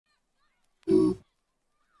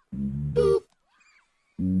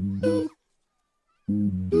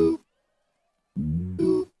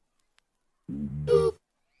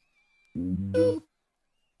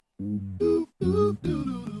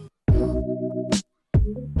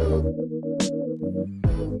Whew,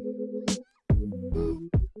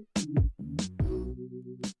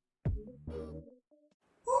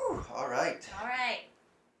 all right. All right.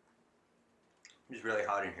 It's really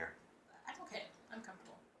hot in here. I'm okay. I'm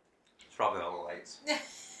comfortable. It's probably all the lights.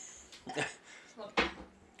 Smoking.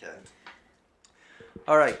 Okay.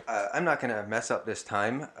 All right. I'm not going to mess up this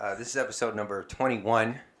time. This is episode number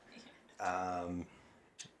 21.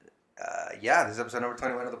 This is episode number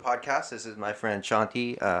 21 of the podcast. This is my friend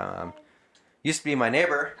Shanti. Used to be my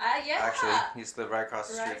neighbor. Yeah. Actually, used to live right across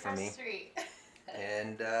the street from me. Street.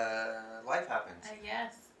 And life happens.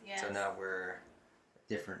 Yes. So now we're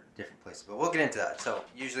different places. But we'll get into that. So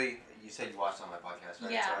usually, you said you watched on my podcast,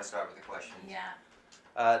 right? Yeah. So I start with the questions.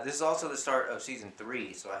 Yeah. This is also the start of season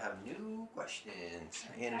 3, so I have new questions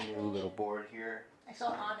and a new little board here. I feel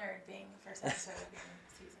honored being the first episode of the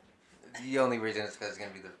season. The only reason is because it's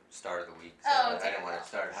going to be the start of the week. So Oh, I okay. didn't want to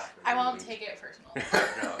start halfway. I won't through the take it personal. week.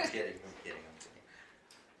 No, I'm kidding.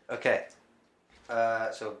 Okay.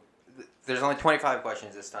 So there's only 25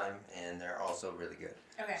 questions this time, and they're also really good.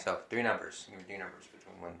 Okay. So 3 numbers. Give me 3 numbers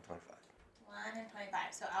between 1 and 25. 1 and 25.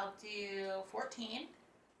 So I'll do 14.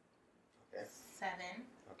 Okay. 7.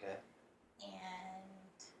 Okay. And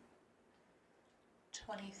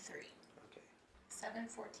 23. Okay. 7,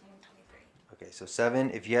 14, 23. Okay, so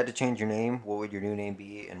 7. If you had to change your name, what would your new name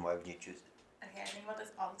be, and why would you choose it? Okay, I think about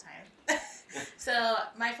this all the time. So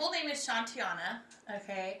my full name is Shantiana,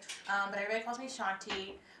 okay? But everybody calls me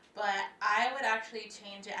Shanti. But I would actually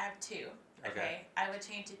change it. I have 2. Okay. I would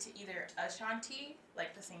change it to either Ashanti,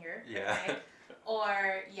 like the singer, Yeah. okay,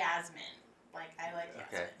 or Yasmin. Like I like Yasmin.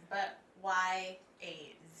 Okay. But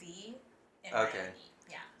Y-A-Z in Okay. Miami.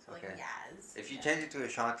 Yeah. So like Okay. Yaz. If you yeah. change it to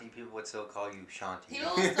Ashanti, people would still call you Shanti.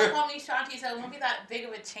 People will still call me Shanti, so it won't be that big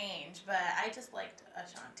of a change. But I just liked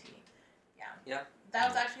Ashanti. Yeah. Yeah. That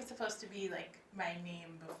was actually supposed to be like my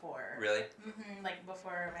name before. Really? Like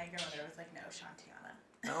before my grandmother was like, no, Shantiana.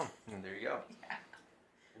 Oh, there you go. Yeah.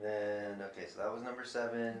 Then, okay, so that was number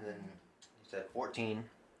 7. Then you said 14.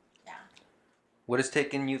 Yeah. What has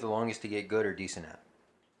taken you the longest to get good or decent at?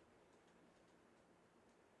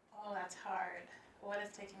 Oh, that's hard. What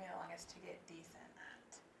has taken me the longest to get decent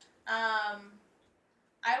at?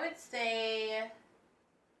 I would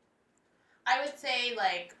say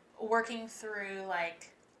like working through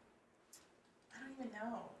like, I don't even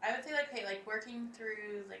know. I would say like working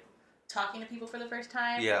through like talking to people for the first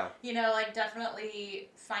time. Yeah. You know, like definitely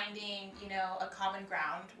finding, you know, a common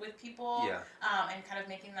ground with people. Yeah. And kind of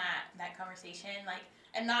making that conversation like,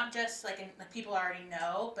 and not just like people already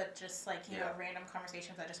know, but just like, you know, random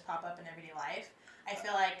conversations that just pop up in everyday life. I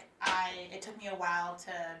feel like it took me a while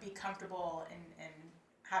to be comfortable in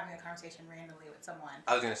having a conversation randomly with someone.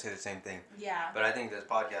 I was going to say the same thing. Yeah. But I think this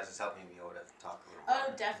podcast has helped me be able to talk a little more.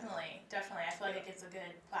 Oh, definitely. I feel like it gets a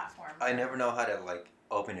good platform. I never know how to, like,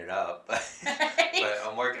 open it up, but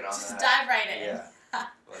I'm working on just that. dive right in.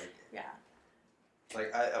 Yeah.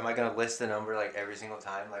 Am I going to list the number, like, every single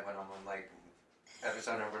time? Like, when I'm on, like,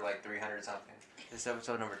 episode number, like, 300 something? This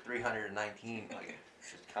episode number 319, like,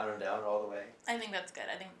 just count them down all the way. I think that's good.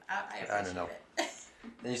 I think I appreciate I don't know. it.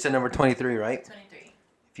 Then you said number 23, right? 23.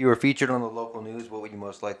 If you were featured on the local news, what would you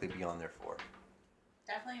most likely be on there for?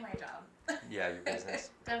 Definitely my job. Yeah, your business.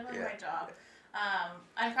 Definitely Yeah. my job.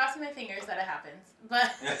 I'm crossing my fingers that it happens,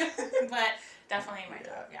 but definitely my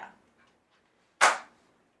job. Yeah.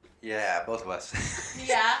 Yeah, both of us.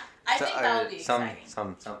 Yeah, I think that would be exciting.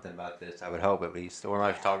 Something about this, I would hope at least, or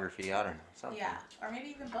my photography. I don't know. Something. Yeah, or maybe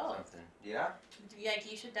even both. Something. Yeah. Yeah,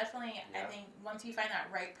 you should definitely. Yeah. I think once you find that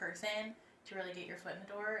right person to really get your foot in the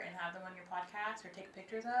door and have them on your podcast or take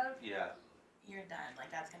pictures of, Yeah. you're done. Like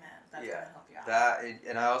that's gonna help you out. That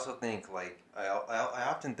and I also think like I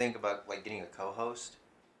often think about like getting a co-host.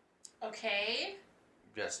 Okay.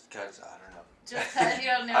 Just because I don't know. Just because you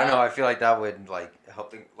don't know. I don't know. I feel like that would like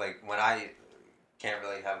help. Like when I can't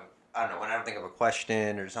really have. I don't know. When I don't think of a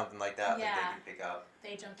question or something like that, Yeah. like they can pick up.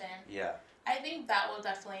 They jump in. Yeah. I think that will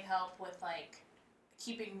definitely help with like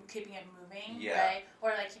keeping it moving, Yeah. right? Or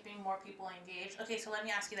like keeping more people engaged. Okay, so let me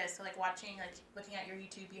ask you this: so like looking at your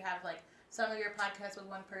YouTube, you have like some of your podcasts with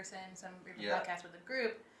one person, some of your podcasts with a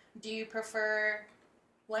group. Do you prefer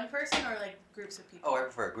one person or like groups of people? Oh, I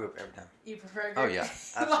prefer a group every time. You prefer a group? Oh yeah,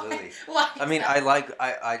 absolutely. Why I mean,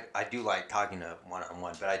 that? I do like talking to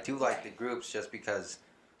one-on-one, but I do like the groups just because,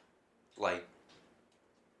 like,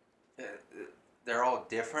 they're all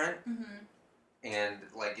different, and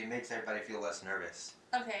like it makes everybody feel less nervous.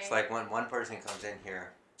 Okay. It's like when one person comes in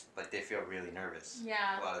here, like they feel really nervous.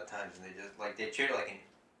 Yeah. A lot of times, and they just like they treat it like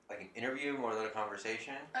an interview more than a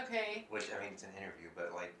conversation. Okay. Which I mean, it's an interview,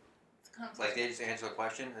 but like It's a conversation. like they just answer a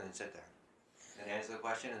question and then sit there, and answer the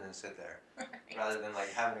question and then sit there. Right. Rather than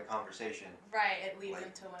like having a conversation. Right, it leads like,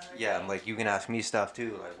 into another yeah, thing. like you can ask me stuff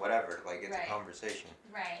too, like whatever, like it's Right. a conversation.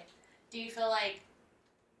 Right. Do you feel like,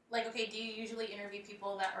 okay, do you usually interview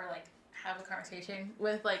people that are like, have a conversation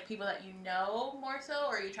with like people that you know more so,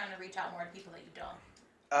 or are you trying to reach out more to people that you don't?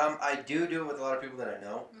 I do it with a lot of people that I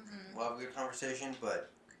know. Mm-hmm. We'll have a good conversation,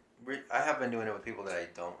 but I have been doing it with people that I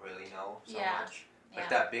don't really know so much. Like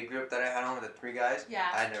that big group that I had on with the 3 guys. Yeah.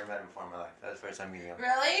 I had never met them before in my life. That was the first time meeting them.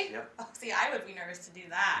 Really? Yep. Oh, see, I would be nervous to do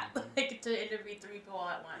that. Like to interview 3 people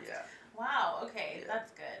at once. Yeah. Wow. Okay, Yeah.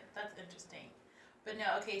 that's good. That's interesting. But no,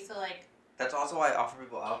 okay, so like. That's also why I offer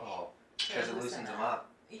people alcohol because it loosens them up.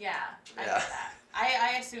 Yeah, I get that.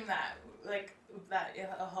 I assume that that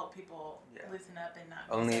it'll help people loosen up and not.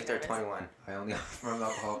 Only if they're 21. I only offer them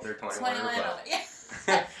alcohol if they're 21. 21 and older.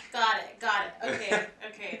 Yeah. Got it.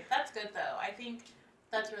 Okay. That's good though. I think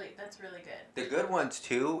that's really good. The good ones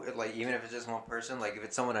too, like even if it's just one person, like if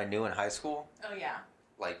it's someone I knew in high school. Oh yeah.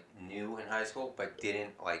 Like knew in high school, but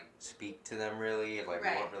didn't like speak to them really. Like we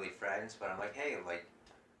weren't really friends, but I'm like, hey, like.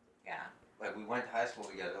 Yeah. Like we went to high school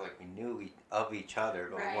together, like we knew of each other,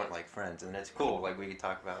 but we weren't like friends, and it's cool. Like we could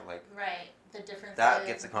talk about like the differences. That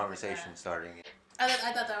gets the conversation starting. I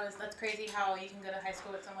thought that's crazy how you can go to high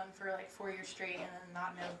school with someone for like 4 years straight and then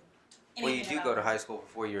not know anything. Well, you do go to high school for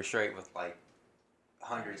 4 years straight with like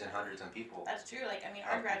hundreds and hundreds of people. That's true. Like I mean,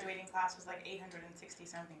 our graduating class was like 860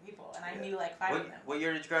 something people, and I knew like 5 of them. What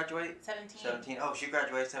year did you graduate? 17. 17. Oh, she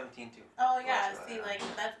graduated 17 too. Oh yeah. See, like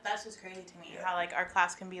that's just crazy to me. How like our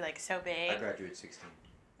class can be like so big. I graduated 16.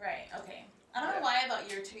 Right. Okay. I don't know why I thought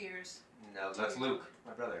you were 2 years. No, that's Luke,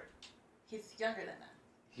 my brother. He's younger than that.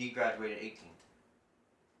 He graduated 18.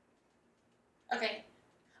 Okay.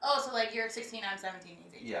 Oh, so like you're 16, I'm 17,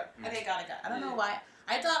 he's 18. Yeah. Okay, got it. I don't know why.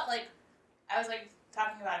 I thought like, I was like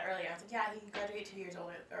talking about it earlier. I was like, yeah, he graduated 2 years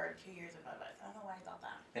older, or 2 years above us. I don't know why I thought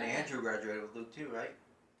that. And Andrew graduated with Luke too, right?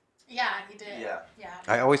 Yeah, he did. Yeah. Yeah.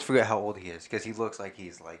 I always forget how old he is because he looks like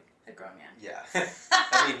he's like a grown man. Yeah.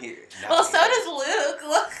 I mean, well, so does Luke.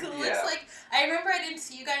 Luke's like, I remember I didn't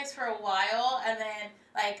see you guys for a while, and then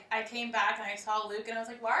like I came back and I saw Luke, and I was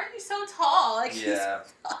like, why are you so tall? Like he's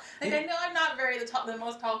tall. Like I know I'm not the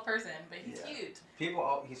most tall person, but he's huge. He's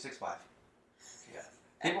 6'5". Yeah.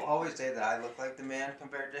 People always say that I look like the man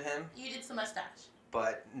compared to him. You did some mustache.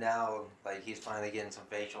 But now, like, he's finally getting some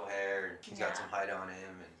facial hair, and he's got some height on him,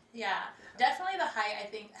 and. Yeah, definitely the height I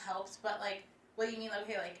think helps, but like, what you mean?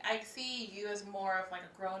 Okay, like I see you as more of like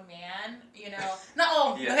a grown man, you know?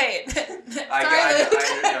 No, wait. I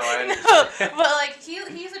understand. No, but like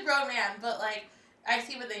he's a grown man, but like I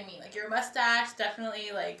see what they mean. Like your mustache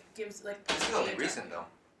definitely like gives like. It's still recent though.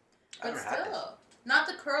 But still, not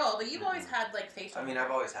the curl, but you've always had like facial. I mean,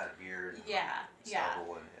 I've always had a beard. And,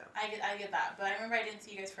 stubble and, I get that, but I remember I didn't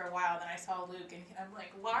see you guys for a while. Then I saw Luke, and I'm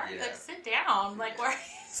like, why are you like sit down? Like, why are you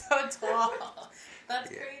so tall? That's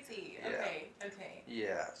crazy. Okay.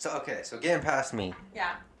 Yeah. So getting past me.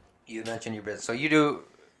 Yeah. You mentioned your business, so you do.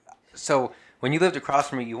 So when you lived across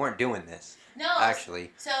from me, you weren't doing this. No.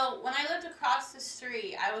 Actually. So when I lived across the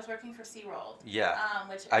street, I was working for SeaWorld. Yeah.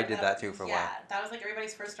 Which I did that too for a while. Yeah, that was like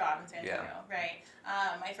everybody's first job in San Antonio, right?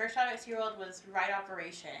 My first job at SeaWorld was ride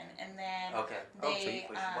operation, and then they so you pushed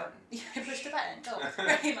the button. Yeah, I pushed the button. Go.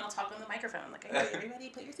 Right, and I'll talk on the microphone like, "Okay, everybody,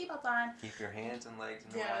 put your seatbelts on." Keep your hands and legs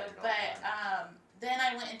in the ride. But then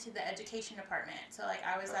I went into the education department. So like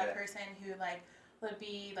I was that person who like would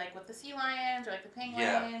be like with the sea lions or like the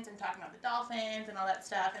penguins and talking about the dolphins and all that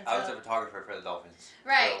stuff. And so, I was a photographer for the dolphins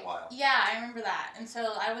for a while. Yeah, I remember that. And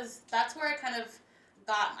so that's where I kind of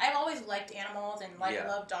got, I've always liked animals and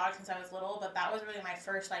loved dogs since I was little, but that was really my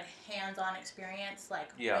first like hands-on experience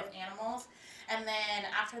like with animals. And then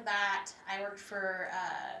after that, I worked for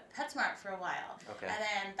PetSmart for a while. Okay. And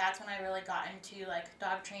then that's when I really got into like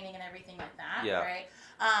dog training and everything like that. Yeah. Right.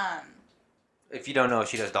 If you don't know,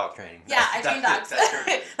 she does dog training. Yeah, I train dogs.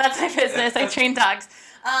 That's my business. I train dogs.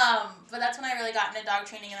 But that's when I really got into dog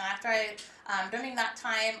training. And then after during that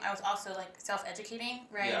time, I was also like self-educating,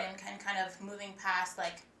 right? Yeah. And kind of moving past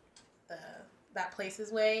like that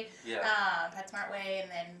Places way, PetSmart way, and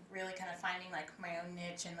then really kind of finding like my own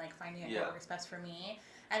niche and like finding what works best for me.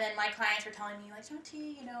 And then my clients were telling me like,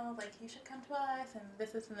 Shanti, you know, like you should come to us and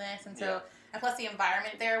this and this. And so, and plus the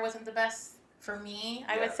environment there wasn't the best for me,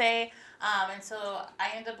 I would say. And so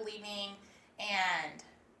I ended up leaving, and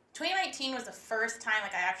 2019 was the first time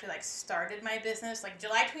like I actually like started my business. Like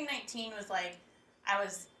July 2019 was like I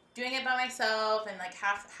was doing it by myself and like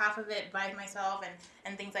half of it by myself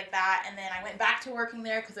and things like that. And then I went back to working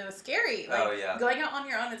there because it was scary. Like going out on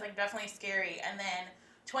your own is like definitely scary. And then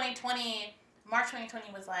 2020 March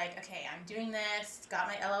 2020 was like, okay, I'm doing this, got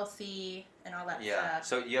my LLC and all that stuff.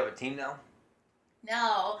 So you have a team now?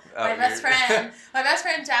 No, my best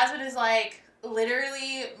friend Jasmine is like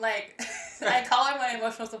literally like I call her my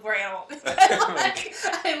emotional support animal. Like,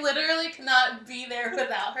 I literally cannot be there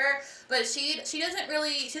without her. But she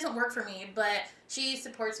doesn't work for me, but she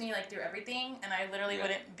supports me like through everything, and I literally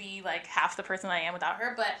wouldn't be like half the person I am without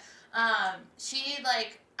her. But she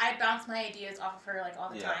like I bounce my ideas off of her like all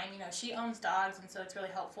the time. You know, she owns dogs, and so it's really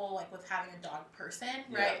helpful like with having a dog person,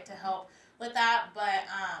 right, to help with that. But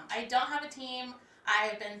I don't have a team.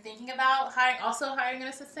 I've been thinking about hiring an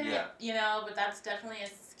assistant, you know, but that's definitely a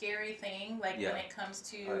scary thing, like when it comes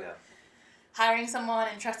to hiring someone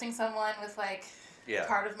and trusting someone with like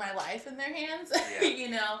part of my life in their hands, you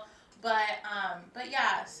know. But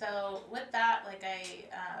yeah, so with that, like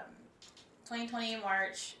 2020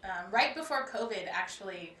 March, right before COVID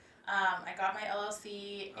actually, I got my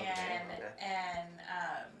LLC and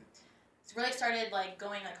really started like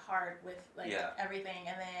going like hard with like everything,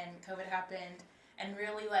 and then COVID happened. And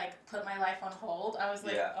really, like, put my life on hold. I was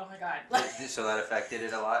like, oh my god. So that affected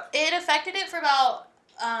it a lot? It affected it for about,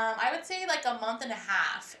 I would say, like, a month and a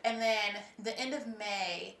half. And then the end of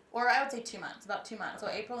May, or I would say 2 months, about 2 months.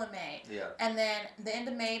 Okay. So April and May. Yeah. And then the end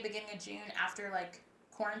of May, beginning of June, after, like,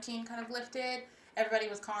 quarantine kind of lifted, everybody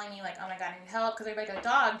was calling me, like, oh my god, I need help. Because everybody got a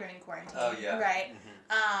dog during quarantine. Oh, yeah. Right?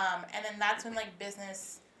 Mm-hmm. And then that's when, like,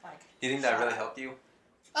 business, like... Do you think that really helped you?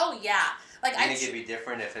 Oh, yeah. Like, I think it'd be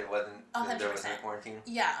different if it wasn't, if there wasn't a quarantine?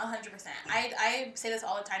 Yeah, 100%. I say this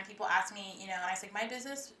all the time. People ask me, you know, and I say, my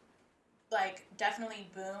business, like, definitely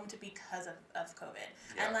boomed because of COVID.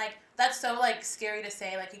 Yeah. And, like, that's so, like, scary to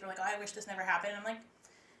say. Like, people are like, oh, I wish this never happened. And I'm like,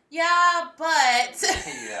 yeah, but,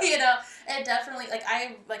 you know, it definitely,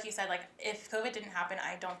 like you said, like, if COVID didn't happen,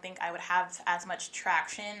 I don't think I would have as much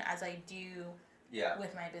traction as I do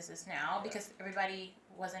with my business now, because everybody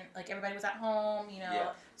was at home, you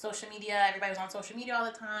know, social media, everybody was on social media all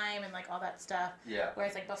the time and like all that stuff. Yeah.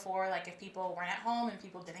 Whereas like before, like if people weren't at home and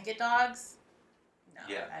people didn't get dogs, no,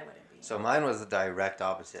 I wouldn't be. So mine was the direct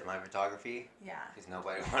opposite, my photography. Yeah. Because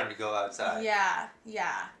nobody wanted to go outside. Yeah,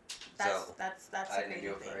 yeah. That's I didn't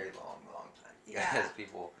do it for a very long time. Yeah. Because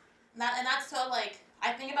people... And that's so like,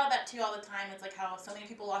 I think about that too all the time. It's like how so many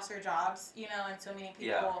people lost their jobs, you know, and so many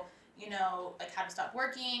people, you know, like had to stop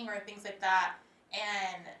working or things like that.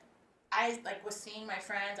 And I, like, was seeing my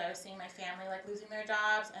friends, I was seeing my family, like, losing their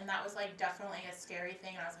jobs, and that was, like, definitely a scary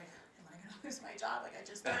thing. And I was like, am I going to lose my job? Like, I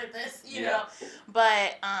just started this, you know?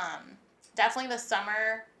 But definitely the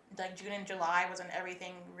summer, like, June and July was when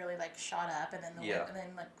everything really, like, shot up. And then, and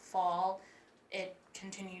then like, fall, it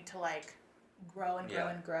continued to, like, grow and grow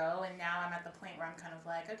and grow. And now I'm at the point where I'm kind of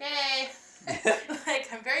like, okay, like,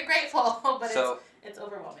 I'm very grateful, but it's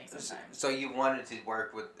overwhelming sometimes. So you wanted to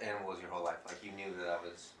work with animals your whole life? Like, you knew that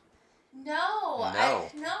was... No,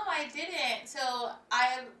 I didn't. So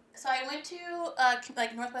I went to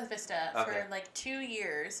like Northwest Vista for like 2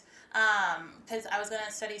 years because I was going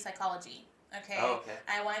to study psychology. Okay. Oh, okay.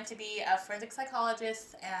 I wanted to be a forensic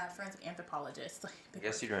psychologist and a forensic anthropologist. I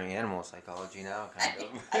guess you're doing animal psychology now, kind of.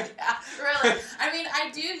 Yeah, really. I mean,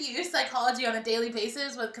 I do use psychology on a daily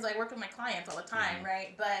basis because I work with my clients all the time,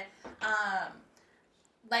 right? But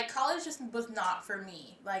like, college just was not for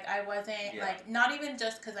me. Like, I wasn't, like, not even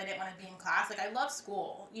just because I didn't want to be in class. Like, I love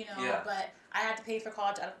school, you know, but I had to pay for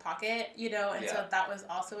college out of pocket, you know, and so that was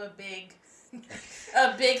also a big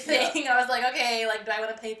thing. I was like, okay, like, do I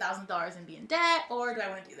want to pay $1,000 and be in debt, or do I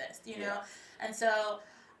want to do this, you know? And so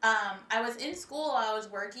I was in school while I was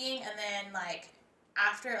working, and then, like,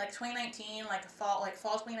 after, like, 2019, like, fall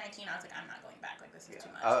 2019, I was like, I'm not going back. Like, this is too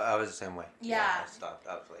much. I was the same way. I stopped.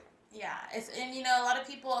 I was like... Yeah, and you know, a lot of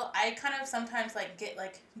people, I kind of sometimes like get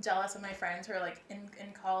like jealous of my friends who are like in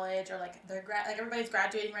college, or like they're like everybody's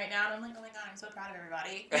graduating right now, and I'm like, oh my god, I'm so proud of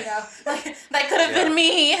everybody, you know, like that could have been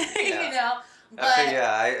me, you know.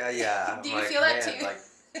 But do you feel that too? Like,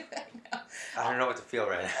 I don't know what to feel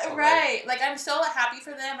right now. Right, like I'm so happy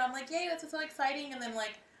for them. I'm like, yay, that's so exciting, and then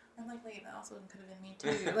like I'm like, wait, that also could have been me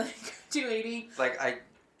too, like 280. Like I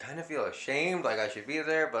kind of feel ashamed, like I should be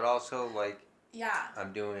there, but also like. Yeah.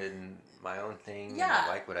 I'm doing my own thing. Yeah. And I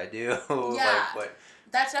like what I do. Yeah.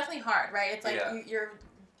 That's definitely hard, right? It's like you're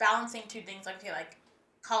balancing two things. Like, okay, like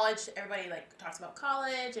college, everybody like talks about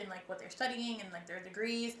college and like what they're studying and like their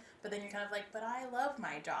degrees. But then you're kind of like, but I love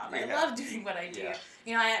my job. I love doing what I do. Yeah.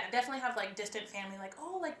 You know, I definitely have like distant family like,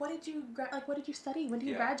 oh, like what did you study? When did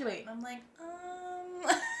you graduate? And I'm like,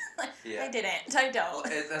 I didn't. I don't.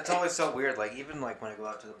 Well, that's always so weird. Like even like when I go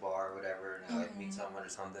out to the bar or whatever and I like meet someone or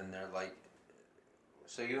something, they're like,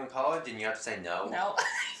 So you in college and you have to say no? No.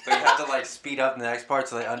 But you have to like speed up the next part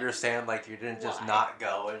so they understand like you didn't just Why? not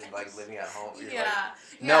go and like living at home. You're Yeah.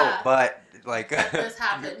 like, no, Yeah. but like. But this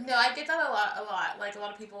happened. No, I get that a lot. Like a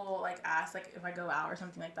lot of people like ask like if I go out or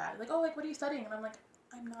something like that. Like, oh, like what are you studying? And I'm like,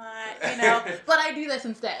 I'm not, you know. But I do this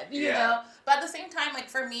instead, you know. But at the same time, like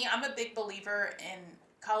for me, I'm a big believer in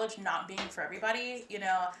college not being for everybody. You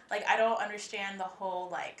know, like I don't understand the whole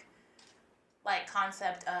like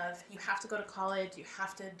concept of you have to go to college, you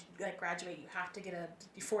have to like graduate, you have to get a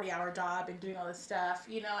 40-hour job and doing all this stuff,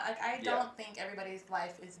 you know, like I don't think everybody's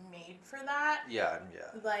life is made for that.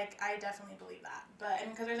 Like I definitely believe that, but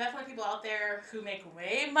because there's definitely people out there who make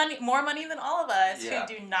more money than all of us who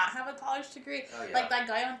do not have a college degree. Like that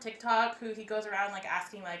guy on TikTok who he goes around like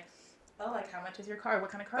asking like, oh, like how much is your car,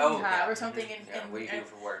 what kind of car do you have, or something. And what do you do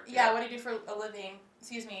for work? What do you do for a living,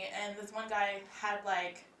 excuse me. And this one guy had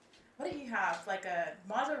like, what did he have? Like a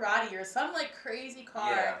Maserati or some like crazy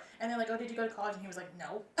car. Yeah. And they're like, oh, did you go to college? And he was like,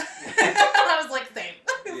 no. I was like, same.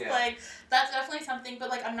 Like, that's definitely something. But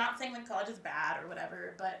like, I'm not saying that college is bad or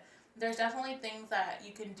whatever. But there's definitely things that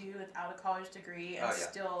you can do without a college degree and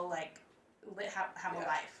still like have a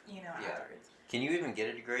life, you know, afterwards. Can you even get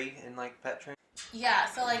a degree in like pet training? Yeah,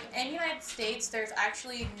 so like in the United States, there's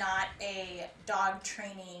actually not a dog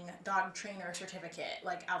trainer certificate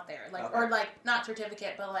like out there, like or like not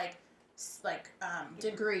certificate, but like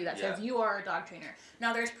degree that says you are a dog trainer.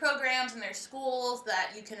 Now there's programs and there's schools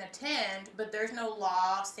that you can attend, but there's no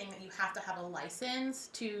law saying that you have to have a license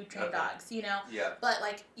to train dogs, you know? But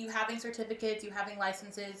like you having certificates, you having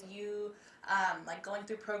licenses, you like going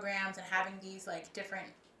through programs and having these like different,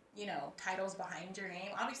 you know, titles behind your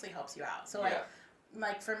name obviously helps you out. So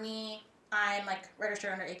like for me, I'm like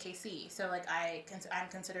registered under AKC, so like I'm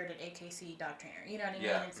considered an AKC dog trainer, you know what I mean?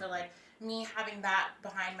 And so like me having that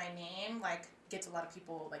behind my name like gets a lot of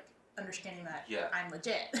people like understanding that I'm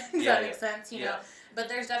legit. Does that make sense? You know? But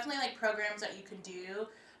there's definitely like programs that you can do,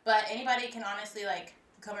 but anybody can honestly like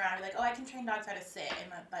come around and be like, oh, I can train dogs how to sit,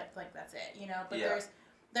 and like that's it, you know? But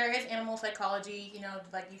there is animal psychology, you know,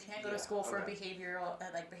 like you can't go to school for behavioral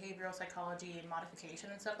psychology and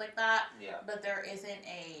modification and stuff like that. But there isn't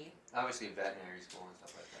obviously veterinary school and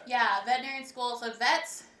stuff like that. Yeah, veterinary school. So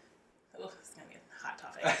vets, it's gonna be a hot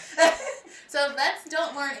topic. So vets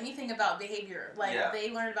don't learn anything about behavior. Like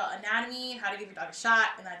they learn about anatomy, how to give your dog a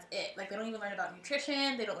shot, and that's it. Like they don't even learn about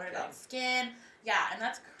nutrition. They don't learn about skin. Yeah, and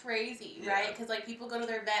that's crazy, right? Because like people go to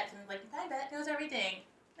their vets and like, my vet knows everything.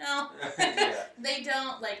 No, they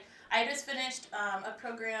don't. Like, I just finished a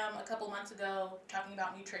program a couple months ago talking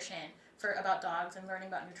about nutrition about dogs and learning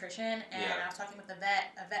about nutrition. And I was talking with a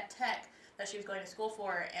vet tech that she was going to school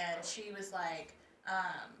for, and she was like,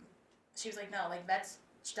 no, like that's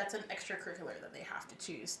an extracurricular that they have to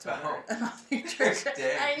choose to learn about nutrition.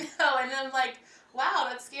 I know, and I'm like, wow,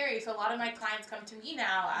 that's scary. So a lot of my clients come to me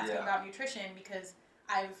now asking about nutrition because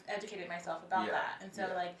I've educated myself about that. And so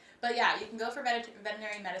like, but yeah, you can go for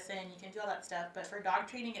veterinary medicine, you can do all that stuff, but for dog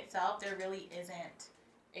training itself, there really isn't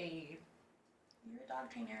you're a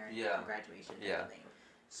dog trainer graduation or something.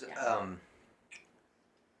 So,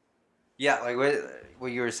 like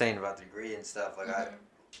what you were saying about the degree and stuff, like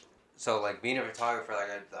so like being a photographer, like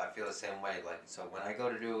I feel the same way. Like, so when I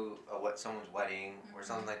go to do someone's wedding or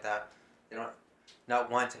something like that, they don't,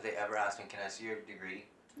 not once have they ever asked me, can I see your degree?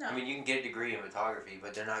 No. I mean, you can get a degree in photography,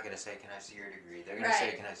 but they're not going to say, can I see your degree? They're going to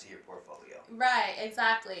say, can I see your portfolio? Right,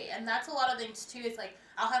 exactly. And that's a lot of things, too. It's like,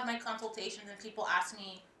 I'll have my consultations and people ask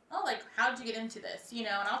me, oh, like, how'd you get into this? You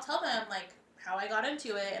know, and I'll tell them, like, how I got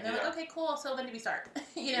into it. And they're like, okay, cool, so when did we start?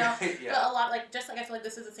 You know? But a lot, like, just like I feel like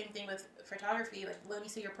this is the same thing with photography. Like, let me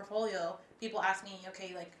see your portfolio. People ask me,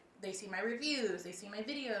 okay, like, they see my reviews, they see my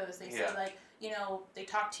videos, they see, like, you know, they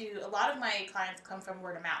talk to, a lot of my clients come from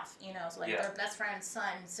word of mouth, you know, so, like, their best friend's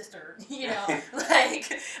son, sister, you know,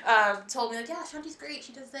 like, told me, like, yeah, Shanti's great,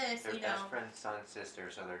 she does this, their you know. Their best friend's son,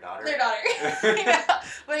 sister, so their daughter. Their daughter, you know.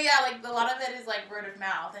 But, yeah, like, a lot of it is, like, word of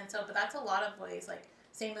mouth, and so, but that's a lot of ways, like,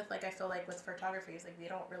 same with, like, I feel like with photography, is, like, they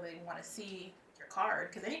don't really want to see your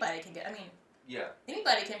card, because anybody can get, I mean,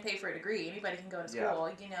 anybody can pay for a degree, anybody can go to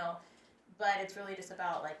school, you know, but it's really just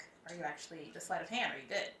about, like, are you actually the sleight of hand? Are you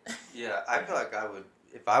good? I feel like I would,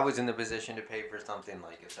 if I was in the position to pay for something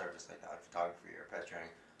like a service like that, photography or pet training,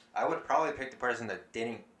 I would probably pick the person that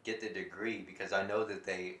didn't get the degree because I know that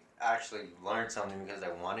they actually learned something because they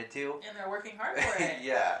wanted to. And they're working hard for it.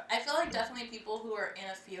 I feel like definitely people who are in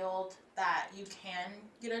a field that you can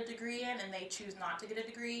get a degree in and they choose not to get a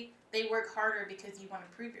degree, they work harder because you want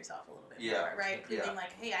to prove yourself a little bit more, right? Proving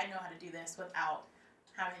like, hey, I know how to do this without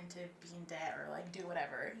having to be in debt or like do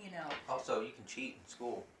whatever, you know. Also, you can cheat in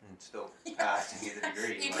school and still pass and get a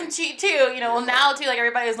degree. You like, can cheat too, you know. Well, now too, like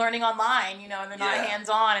everybody's learning online, you know, and they're not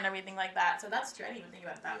hands-on and everything like that. So that's true. I didn't even think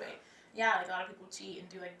about it that way. Yeah, like a lot of people cheat and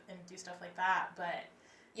do stuff like that. But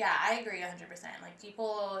yeah, I agree 100%. Like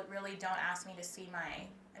people really don't ask me to see my.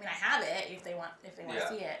 I mean, I have it if they want to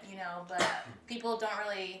see it, you know. But people don't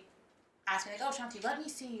really ask me like, oh, Shanti, let me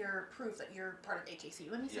see your proof that you're part of AKC.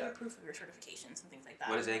 Let me see your proof of your certifications and things like that.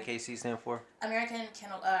 What does AKC stand for? American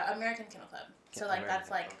Kennel Club. So like that's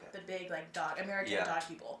like the big like American dog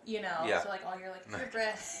people, you know. So like all your like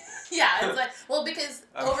purebred. Yeah, it's like because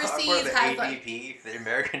overseas the has ADP, the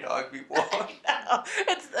American Dog People. I know.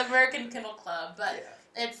 It's American Kennel Club, but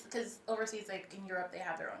it's because overseas like in Europe they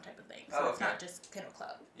have their own type of thing, so it's not just Kennel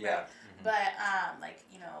Club. Yeah. Right? Mm-hmm. But like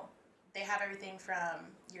you know. They have everything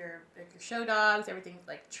from your show dogs, everything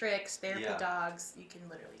like tricks, therapy dogs. You can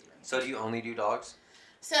literally do anything. So do you only do dogs?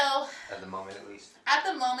 So at the moment, at least. At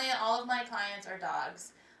the moment, all of my clients are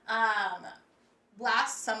dogs.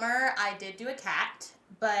 Last summer, I did do a cat,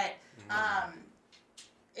 but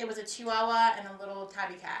it was a Chihuahua and a little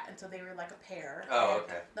tabby cat, and so they were like a pair. Oh,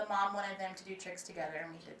 okay. The mom wanted them to do tricks together,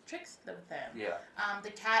 and we did tricks with them. Yeah.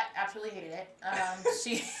 The cat absolutely hated it.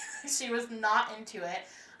 She was not into it.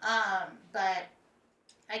 But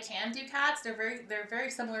I can do cats. They're very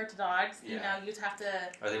similar to dogs. Yeah. You know, you just have to.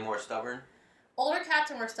 Are they more stubborn? Older cats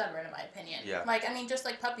are more stubborn, in my opinion. Yeah. Like, I mean, just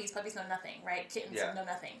like puppies. Puppies know nothing, right? Kittens know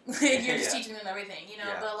nothing. You're just teaching them everything, you know.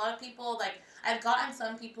 Yeah. But a lot of people, like, I've gotten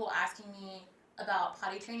some people asking me about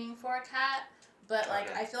potty training for a cat. But, like,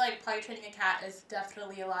 I feel like potty training a cat is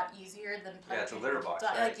definitely a lot easier than potty training. It's a litter box,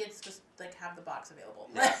 right? Like, it's just, like, have the box available.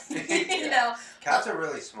 Yeah. You know? Cats are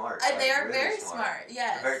really smart. Like, they are really very smart,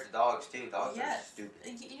 yes. Compared to dogs, too. Dogs are stupid.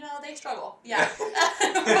 You know, they struggle. Yeah.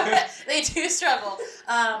 They do struggle.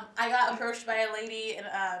 I got approached by a lady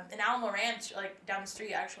in Alamo Ranch, like, down the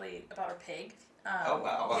street, actually, about her pig. Oh,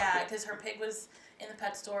 wow. Yeah, because her pig was in the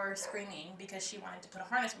pet store screaming because she wanted to put a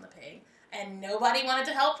harness on the pig. And nobody wanted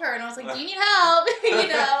to help her. And I was like, do you need help? You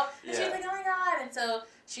know? And she was like, oh my God. And so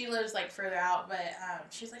she lives like further out. But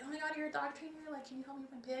she's like, oh my God, you're a dog trainer? Like, can you help me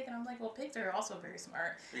with my pig? And I'm like, well, pigs are also very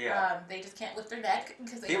smart. Yeah. They just can't lift their neck.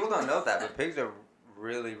 People don't know that, but pigs are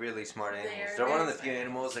really, really smart animals. They're one of the few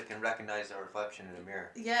animals that can recognize their reflection in a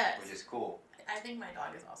mirror. Yes. Which is cool. I think my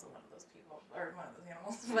dog is also one of those people, or one of those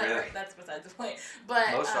animals. But really? That's besides the point. But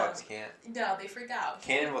most dogs can't. No, they freak out.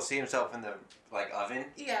 Ken will see himself in the oven.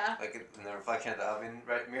 Yeah. Like in the reflection of the oven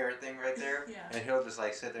mirror thing right there. Yeah. And he'll just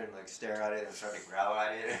like sit there and like stare at it and start to growl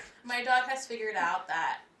at it. My dog has figured out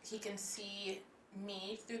that he can see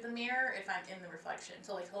me through the mirror if I'm in the reflection.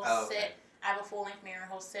 So like he'll sit. I have a full-length mirror.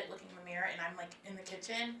 He'll sit looking in the mirror, and I'm like in the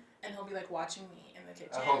kitchen, and he'll be like watching me in the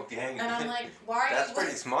kitchen. Oh, dang! And I'm like, why? That's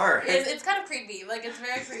pretty smart. It's kind of creepy. Like it's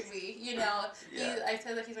very creepy. You know. Yeah. I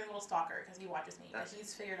say that he's my little stalker because he watches me. But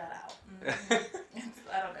he's figured that out.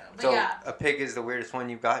 I don't know. But so a pig is the weirdest one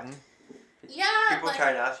you've gotten. Yeah. People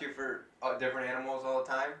try to ask you for different animals all the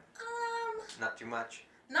time. Not too much.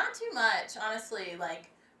 Not too much, honestly. Like.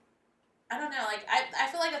 I don't know, like, I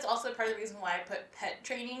feel like that's also part of the reason why I put pet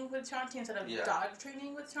training with Shanti instead of dog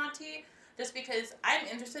training with Shanti, just because I'm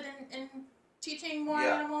interested in teaching more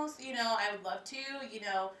animals, you know, I would love to, you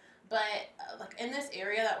know, but, like, in this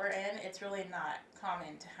area that we're in, it's really not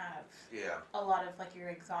common to have a lot of, like, your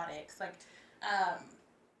exotics, like, I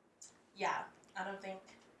don't think,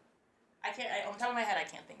 on top of my head, I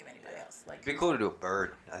can't think of anybody else. Like, it'd be cool to do a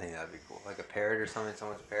bird. I think that'd be cool. Like a parrot or something,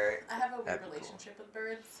 someone's parrot. I have a weird relationship with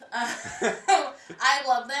birds. I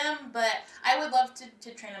love them, but I would love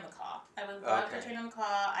to train a macaw. I would love to train a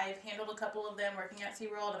macaw. I've handled a couple of them working at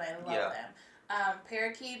SeaWorld, and I love them.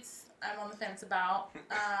 Parakeets, I'm on the fence about.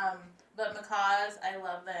 But macaws, I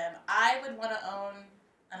love them. I would want to own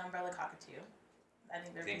an umbrella cockatoo. I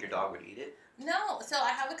think they're your dog would eat it? No, so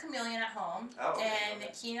I have a chameleon at home, and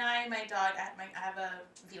Kenai, my dog, I have a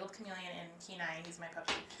veiled chameleon, and Kenai, he's my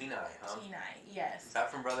puppy. Kenai, huh? Kenai, yes. Is that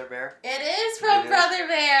from Brother Bear? It is from Brother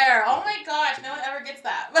Bear. Oh my gosh, no one ever gets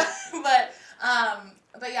that. But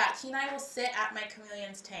yeah, Kenai will sit at my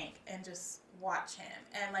chameleon's tank and just watch him,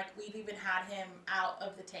 and like we've even had him out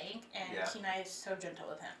of the tank, and Kenai is so gentle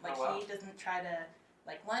with him. Like he doesn't try to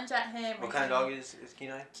like lunge at him. What kind of dog is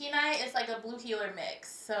Kenai? Kenai is like a blue heeler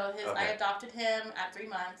mix. So I adopted him at 3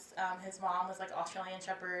 months. His mom was like Australian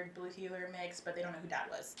Shepherd, blue heeler mix, but they don't know who dad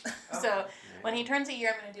was. So when he turns a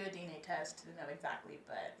year, I'm going to do a DNA test to know exactly.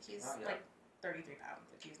 But he's like 33 pounds.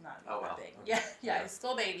 Like he's not that big. Okay. Yeah, he's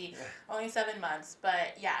still a baby. Only 7 months.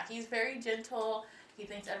 But yeah, he's very gentle. He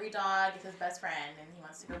thinks every dog is his best friend, and he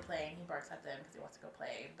wants to go play, and he barks at them because he wants to go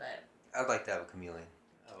play. But I'd like to have a chameleon.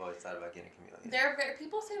 I've always thought about getting a chameleon.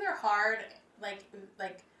 People say they're hard, like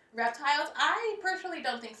reptiles. I personally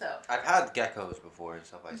don't think so. I've had geckos before and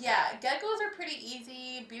stuff like that. Yeah, geckos are pretty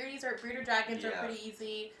easy. Bearded dragons are pretty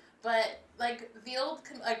easy. But like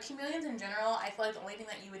chameleons in general, I feel like the only thing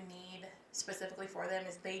that you would need specifically for them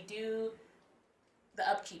is the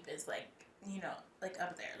upkeep is like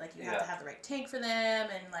up there. Like you have to have the right tank for them,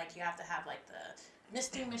 and like you have to have like the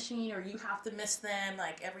misting machine, or you have to mist them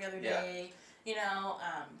like every other day.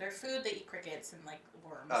 Their food, they eat crickets and like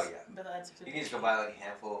worms. Oh yeah. But that's you can just go buy like a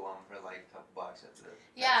handful of them for like a couple bucks at the.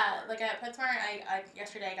 Yeah, like at PetSmart, I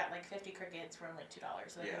yesterday I got like 50 crickets for like $2,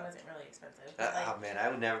 so it wasn't really expensive. But, oh man, I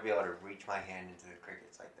would never be able to reach my hand into the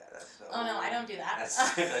crickets like that. That's so. Oh no, I don't do that.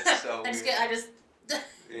 That's so. I just dump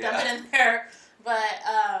it in there. But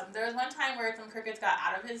there was one time where some crickets got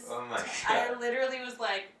out of his. Oh my god. I literally was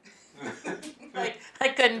like. Like I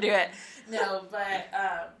couldn't do it. No, but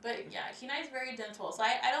yeah, Kenai's very gentle. So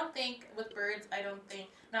I don't think with birds.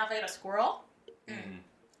 Now if I get a squirrel.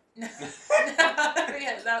 No,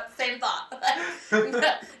 same thought.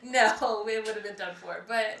 No, it would have been done for.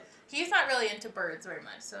 But he's not really into birds very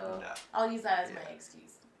much, so I'll use that as my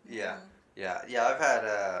excuse. Yeah, I've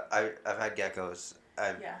had geckos.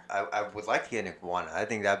 I would like to get an iguana. I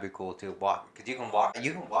think that'd be cool too. Because you can walk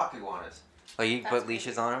iguanas. Like you can put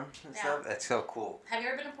leashes on them and stuff. That's so cool. Have you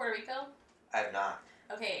ever been to Puerto Rico? I have not.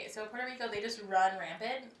 Okay, so Puerto Rico, they just run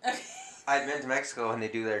rampant. I've been to Mexico and they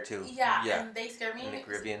do there too. Yeah. And they scare me. In the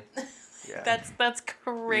Caribbean. Yeah. That's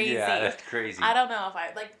crazy. Yeah, that's crazy. I don't know if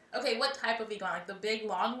I like. Okay, what type of iguana? Like the big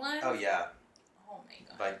long ones? Oh yeah. Oh my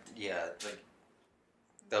god. Like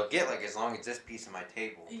they'll get like as long as this piece of my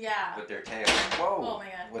table. Yeah. With their tail. Whoa. Oh my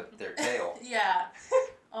god. With their tail. Yeah.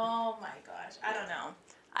 Oh my gosh. I don't know.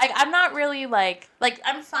 I'm not really like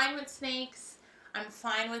I'm fine with snakes. I'm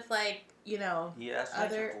fine with Yeah,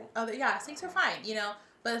 snakes are cool. Snakes are fine,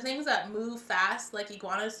 but the things that move fast like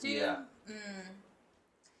iguanas do,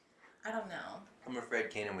 I don't know. I'm afraid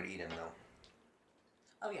Kanan would eat him though.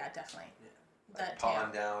 Oh yeah, definitely. Yeah. Like paw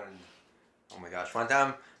him down and oh my gosh. One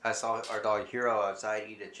time I saw our dog Hero outside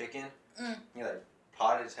eat a chicken. He like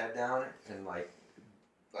pawed his head down and like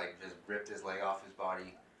just ripped his leg off his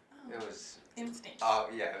body. It was instinct. Oh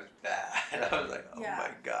yeah, it was bad. I was like, oh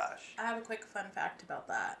my gosh. I have a quick fun fact about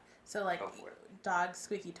that. So dogs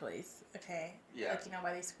squeaky toys. Okay. Yeah. Like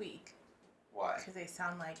why they squeak? Why? Because they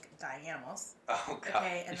sound like dying animals. Oh god.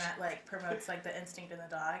 Okay, and that promotes the instinct in the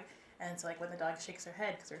dog, and so when the dog shakes their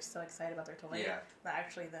head because they're so excited about their toy, that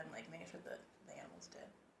actually then makes sure that the animal's dead.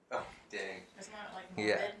 Oh dang. It's not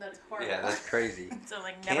morbid. That's horrible. Yeah, that's crazy. So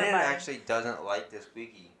never Kanan mind. actually doesn't like the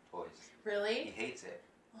squeaky toys. Really? He hates it.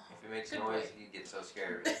 If it makes Good noise, boy. he gets so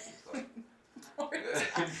scared. He's like,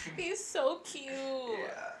 he's so cute.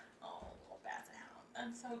 Yeah. Oh, little basset hound.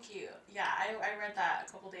 That's so cute. Yeah, I read that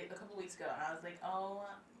a couple weeks ago, and I was like, oh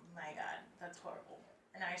my god, that's horrible.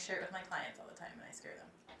 And I share it with my clients all the time, and I scare them.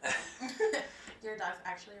 Your dog's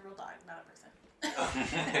actually a real dog, not a person. Oh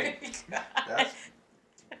my god. That's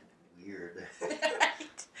weird.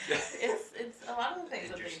 Right. It's a lot of the things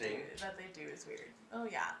that they do is weird. Oh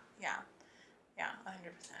yeah. 100%.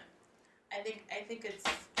 I think it's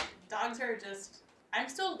dogs are just. I'm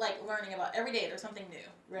still learning about every day. There's something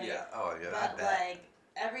new, right? Yeah. Oh yeah. But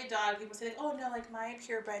every dog, people say oh no, my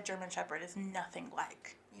purebred German Shepherd is nothing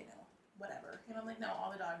like whatever. And I'm like, no,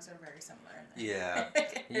 all the dogs are very similar. Yeah.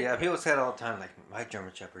 Yeah. People say it all the time, like my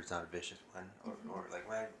German Shepherd's not a vicious one, or like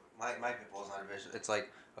my pit bull's not a vicious. It's like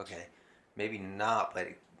okay, maybe not, but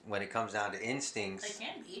when it comes down to instincts, they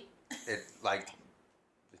can be.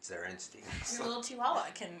 It's their instincts. Your little chihuahua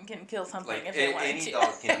can kill something if they want to. Any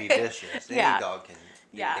dog can be vicious. Any dog can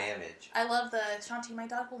do damage. I love the Shanti. My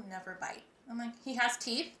dog will never bite. I'm like, he has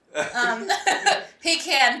teeth. He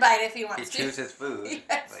can bite if he wants to. He chews his food.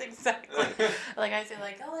 Yes, exactly. I say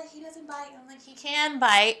he doesn't bite. I'm like, he can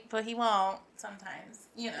bite, but he won't sometimes.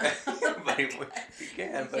 But he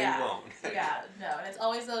can, but he won't. Yeah, no, and it's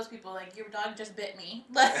always those people your dog just bit me.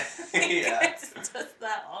 It's just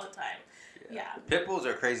that all the time. Yeah. Pit bulls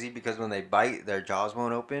are crazy because when they bite, their jaws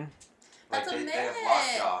won't open. That's a myth. They have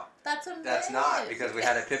lockjaw. That's a myth. That's not because we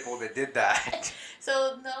had a pit bull that did that.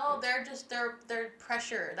 So no, they're just their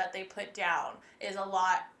pressure that they put down is a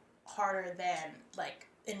lot harder than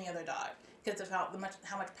any other dog because of how much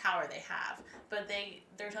power they have. But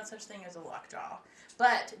there's no such thing as a lockjaw.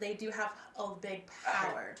 But they do have a big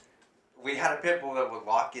power. We had a pit bull that would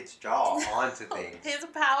lock its jaw onto things. His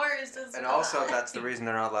power is just. And also, that's the reason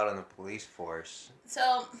they're not allowed in the police force.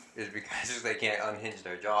 So. Is because they can't unhinge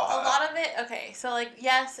their jaw. A lot of it, okay. So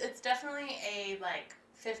yes, it's definitely a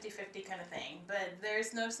 50-50 kind of thing, but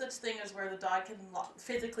there's no such thing as where the dog can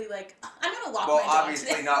physically, like, I'm gonna lock well, my jaw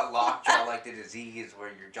obviously today. not lockjaw like the disease where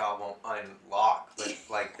your jaw won't unlock, but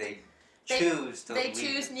like they choose to leave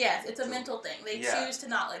choose, it. yes, it's a mental thing. They choose to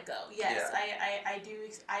not let go. Yes,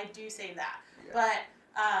 I do say that. Yeah.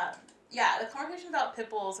 But yeah, the conversation about pit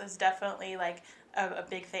bulls is definitely like a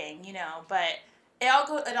big thing, you know, but it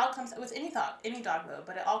all comes with any dog though,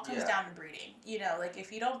 but it all comes down to breeding. You know, like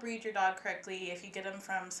if you don't breed your dog correctly, if you get him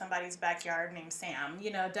from somebody's backyard named Sam,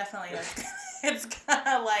 you know, definitely like it's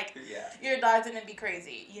gonna like your dog's gonna be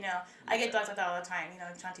crazy. You know, I get dogs like that all the time. You know,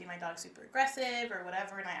 Shanti, my dog's super aggressive or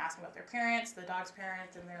whatever, and I ask them about their parents, the dog's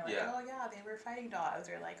parents, and they're like, oh yeah, they were fighting dogs,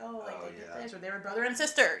 or like they did this, or they were brother and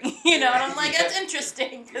sister. You know, and I'm like, that's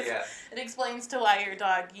interesting because it explains to why your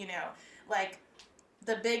dog, you know, like.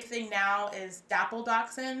 The big thing now is dapple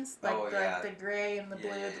dachshunds, like the gray and the blue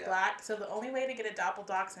and the black. So the only way to get a dapple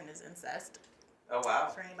dachshund is incest. Oh wow!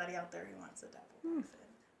 For anybody out there who wants a dapple dachshund,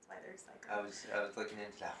 that's why there's like. I was looking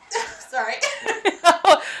into that. Sorry,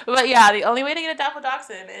 but yeah, the only way to get a dapple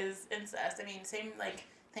dachshund is incest. I mean, same like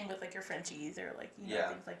thing with like your Frenchies or like you know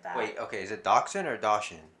things like that. Wait, okay, is it dachshund or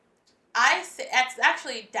dachshund? I say it's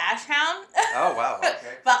actually dachshund. Oh wow!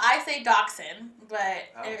 Okay. But I say dachshund, but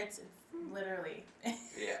it's literally.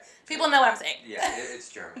 Yeah. People know what I'm saying. Yeah,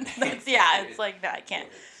 it's German. It's like no, I can't.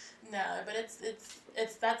 No, but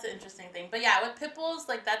it's that's an interesting thing. But yeah, with pit bulls,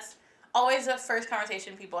 like that's always the first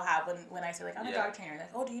conversation people have when I say like I'm a dog trainer.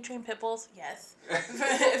 Like, oh, do you train pit bulls? Yes.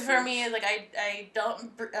 For me, it's like I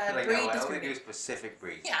don't breed. I only do specific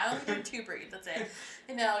breeds. Yeah, I only do 2 breeds. That's it.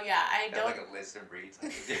 You know, I don't. Like a list of breeds.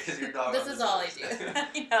 Like, here's your dog. This is all I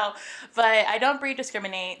do. You know, but I don't breed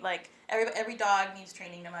discriminate. Like every dog needs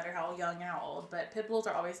training, no matter how young and how old. But pit bulls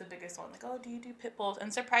are always the biggest one. Like, oh, do you do pit bulls?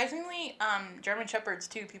 And surprisingly, German shepherds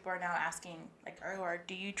too. People are now asking like, oh,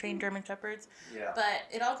 do you train German shepherds? Yeah. But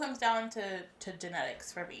it all comes down to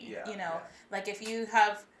genetics for me. Yeah. You know, like if you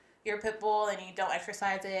have your pit bull and you don't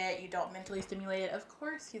exercise it, you don't mentally stimulate it, of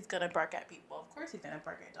course he's gonna bark at people. Of course he's gonna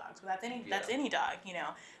bark at dogs. But that's any dog, you know.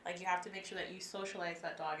 Like you have to make sure that you socialize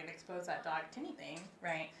that dog and expose that dog to anything,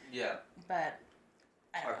 right? Yeah. But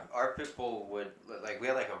I don't know. Our pit bull would we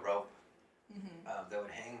had like a rope that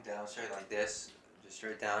would hang down straight like this, just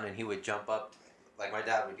straight down, and he would jump up. Like my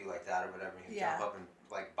dad would do like that or whatever. He would jump up and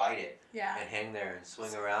like bite it and hang there and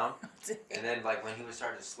swing around. And then like when he would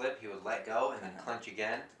start to slip, he would let go and then clench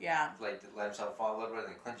again. Yeah. Like let himself fall a little bit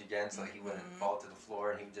and then clench again so he wouldn't fall to the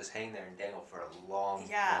floor, and he would just hang there and dangle for a long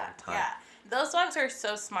time. Yeah. Those dogs are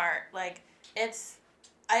so smart. Like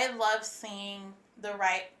I love seeing the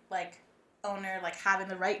right like owner like having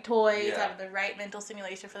the right toys, having the right mental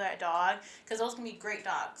stimulation for that dog, because those can be great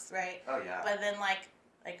dogs, right? Oh yeah. But then like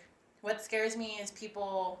what scares me is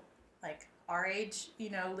people like our age, you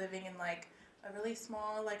know, living in like a really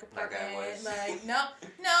small like apartment. Like no,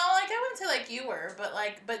 like I wouldn't say like you were,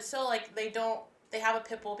 but still like they have a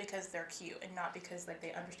pit bull because they're cute and not because like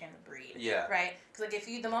they understand the breed. Yeah. Right? Because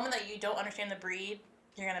like the moment that you don't understand the breed,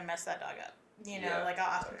 you're gonna mess that dog up. You know, like I'll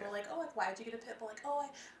ask people like, oh, like why did you get a pit bull? Like, oh,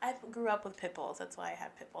 I grew up with pit bulls. That's why I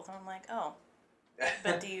had pit bulls. And I'm like, oh.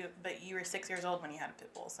 But you were 6 years old when you had a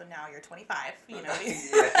pit bull, so now you're 25. You know,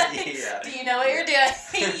 do you know what you're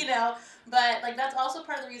doing? You know, but like that's also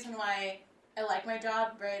part of the reason why I like my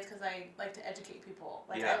job, right? It's because I like to educate people.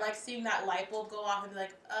 Like I like seeing that light bulb go off and be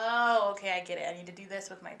like, oh, okay, I get it. I need to do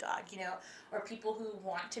this with my dog. You know, or people who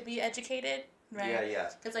want to be educated, right?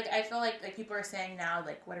 Yeah. Because like I feel like people are saying now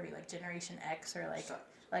like what are we like Generation X or like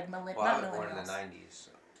millennials? Well, I was born in the 90s.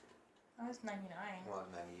 So. I was 99. Well,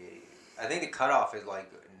 98. I think the cutoff is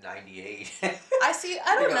like 98. I see.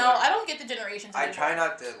 I don't know. I don't get the generations. I try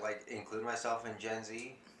not to like include myself in Gen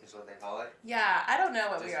Z, is what they call it. Yeah, I don't know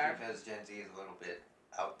what we are. Because Gen Z is a little bit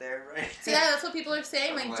out there, right? See, yeah, that's what people are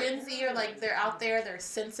saying. Like Gen Z are like they're out there. They're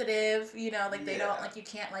sensitive. You know, like they don't like you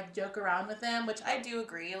can't like joke around with them, which I do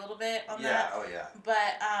agree a little bit on that. Oh yeah.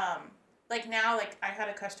 But like now, like I had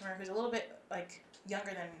a customer who's a little bit like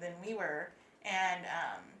younger than we were, and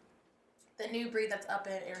the new breed that's up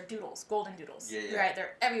in are doodles, golden doodles. Yeah. Right,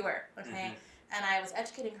 they're everywhere. Okay, and I was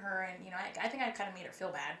educating her, and you know, I think I kind of made her feel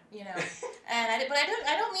bad, you know, and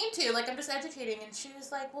I don't mean to. Like I'm just educating, and she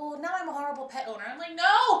was like, "Well, now I'm a horrible pet owner." I'm like,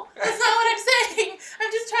 "No, that's not what I'm saying.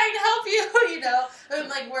 I'm just trying to help you, you know." And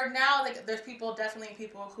like we're now like there's definitely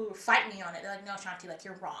people who fight me on it. They're like, "No, Shanti, like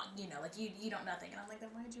you're wrong, you know, like you don't nothing." And I'm like, "Then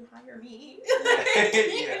why did you hire me?"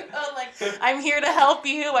 You know, like I'm here to help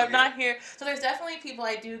you. I'm not here. So there's definitely people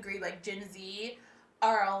I do agree like Gen Z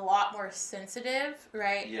are a lot more sensitive,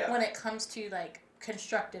 right? Yeah. When it comes to like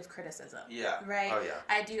constructive criticism. Yeah. Right? Oh, yeah.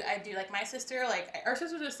 I do. Like, my sister, like, our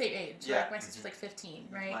sisters are the same age. So, Yeah. like, my sister's, like, 15,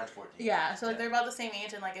 right? Mine's 14. Yeah, so, like, they're about the same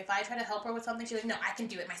age, and, like, if I try to help her with something, she's like, no, I can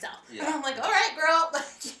do it myself. Yeah. And I'm like, all right, girl,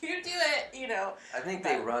 like, you do it, you know. I think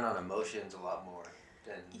they run on emotions a lot more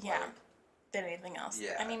than, than anything else.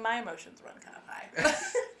 Yeah. I mean, my emotions run kind of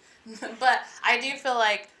high. But I do feel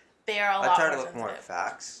like they are a lot more I try to sensitive. look more at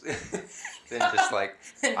facts than just like,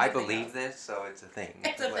 I believe else. This, so it's a thing.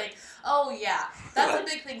 It's a thing. Oh, yeah. That's a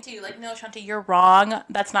big thing, too. Like, no, Shanti, you're wrong.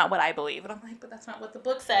 That's not what I believe. And I'm like, but that's not what the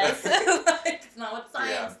book says. Like, it's not what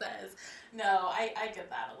science says. No, I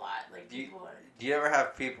get that a lot. Like, do you ever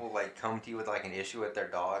have people, like, come to you with, like, an issue with their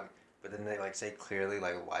dog, but then they, like, say clearly,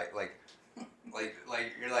 like, why, like,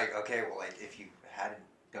 you're like, okay, well, like, if you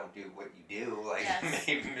don't do what you do, like, yes.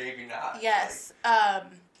 maybe not. Yes.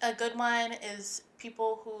 A good one is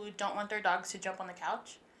people who don't want their dogs to jump on the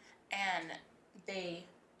couch, and they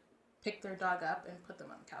pick their dog up and put them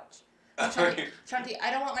on the couch. Shanti, I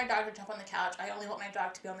don't want my dog to jump on the couch. I only want my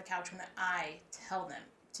dog to be on the couch when I tell them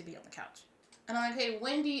to be on the couch. And I'm like, hey,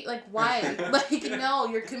 when do you, like, why? Like, no,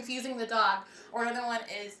 you're confusing the dog. Or another one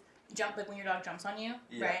is like when your dog jumps on you,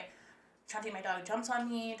 right? Shanti, my dog jumps on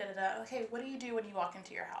me, da-da-da. Okay, what do you do when you walk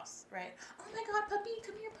into your house, right? Oh my God, puppy,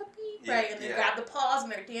 come here, puppy, right? And they grab the paws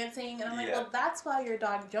and they're dancing, and I'm like, well, that's why your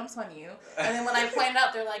dog jumps on you. And then when I point it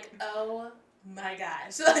out, they're like, oh my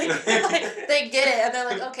gosh. Like, they get it, and they're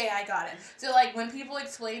like, okay, I got it. So, like, when people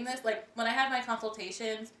explain this, like, when I have my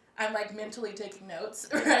consultations, I'm, like, mentally taking notes,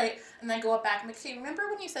 right? And then go up back and like, hey, remember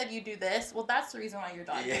when you said you do this? Well, that's the reason why your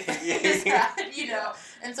dog does that, you know?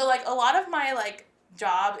 And so, like, a lot of my, like,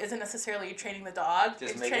 job isn't necessarily training the dog.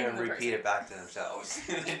 Just making them repeat it back to themselves.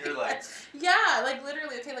 And you're like... Yeah, like,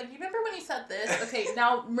 literally, okay, like, you remember when you said this? Okay,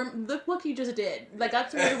 now, look what you just did. Like,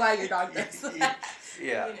 that's the reason why your dog does that.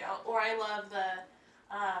 Yeah. You know, or I love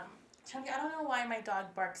Chunky, I don't know why my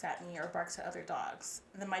dog barks at me or barks at other dogs.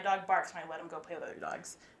 And then my dog barks when I let him go play with other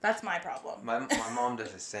dogs. That's my problem. My mom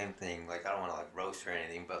does the same thing. Like, I don't want to, like, roast her or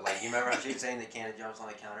anything, but, like, you remember how she was saying that Canada jumps on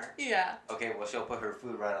the counter? Yeah. Okay, well, she'll put her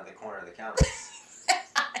food right on the corner of the counter.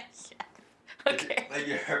 Okay. Like,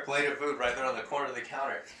 her plate of food right there on the corner of the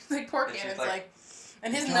counter. Like, poor Cannon's like,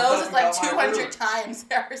 and his nose is like 200 times.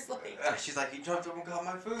 She's like, he jumped up and got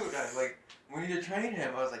my food. I was like, we need to train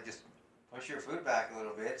him. I was like, just push your food back a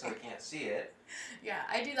little bit so he can't see it. Yeah,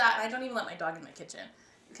 I do that. I don't even let my dog in my kitchen.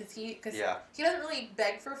 Because he doesn't really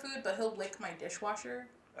beg for food, but he'll lick my dishwasher.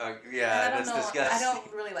 Yeah, that's disgusting. I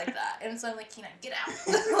don't really like that. And so I'm like, Keenan, get out.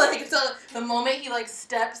 Like, so the moment he, like,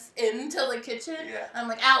 steps into the kitchen, I'm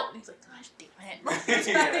like, out. And he's like, gosh, damn it. Like,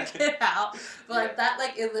 trying to get out. But, like, that,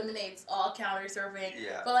 like, eliminates all counter serving.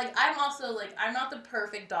 Yeah. But, like, I'm also, like, I'm not the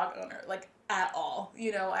perfect dog owner, like, at all.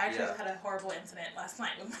 You know, I actually had a horrible incident last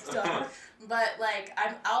night with my dog. But, like,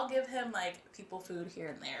 I'll give him, like, people food here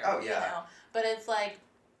and there. Oh, yeah. You know? But it's, like,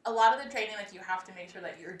 a lot of the training, like, you have to make sure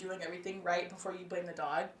that you're doing everything right before you blame the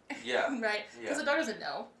dog. Yeah. Right? Because the dog doesn't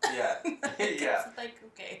know. Yeah. Yeah. It's like,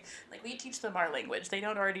 okay. Like, we teach them our language. They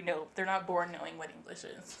don't already know. They're not born knowing what English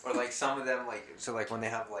is. Or, like, some of them, like, so, like, when they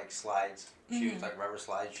have, like, slides, shoes, like, rubber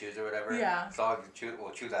slide shoes or whatever. Yeah. Dogs will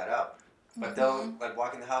chew that up. But they'll, like,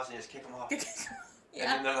 walk in the house and just kick them off. And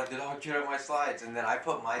then they're like, the dog chewed up my slides. And then I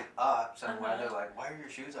put mine up somewhere. They're like, why are your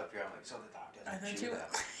shoes up here? I'm like, so the dog doesn't chew them.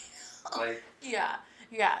 Like... Yeah.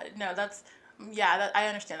 Yeah, no, I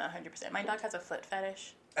understand that 100%. My dog has a foot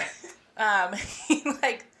fetish. He,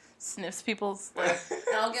 like, sniffs people's, like,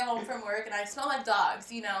 and I'll get home from work, and I smell like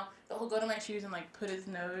dogs, you know. So he'll go to my shoes and, like, put his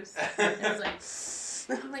nose, and it's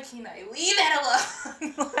like, I'm like, Kenai, leave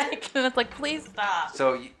it alone. Like, and it's like, please stop.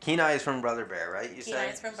 So, Kenai is from Brother Bear, right? Kenai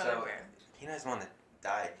is from Brother Bear. Kenai's the one that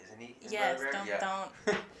died, isn't he? Yes,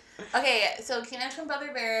 don't. Okay, so Kenai's from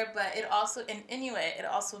Brother Bear, but it also, in Inuit, it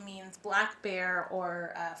also means black bear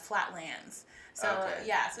or flatlands. So,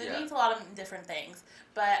 so it means a lot of different things.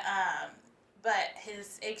 But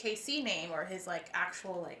his AKC name, or his, like,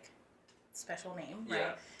 actual, like, special name,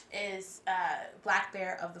 right, is Black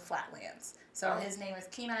Bear of the Flatlands. So his name is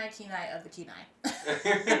Kenai of the Kenai.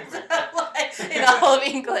 So, like, in all of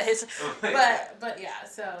English. But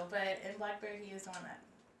in Black Bear, he is the one that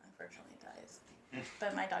unfortunately dies.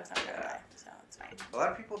 But my dog's not gonna die, so it's fine. A lot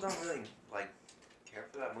of people don't really, like, care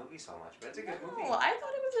for that movie so much, but it's a good movie. Well, I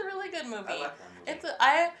thought it was a really good movie. I like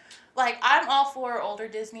that movie. I'm all for older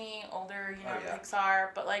Disney, Pixar,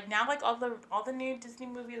 but, like, now, like, all the new Disney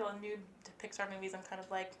movies, all the new Pixar movies, I'm kind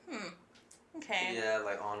of like, okay. Yeah,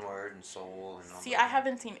 like Onward and Soul and all. See, I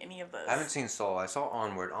haven't seen any of those. I haven't seen Soul. I saw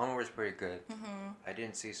Onward. Onward's pretty good. I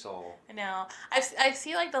didn't see Soul. I know. I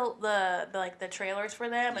see, like, the trailers for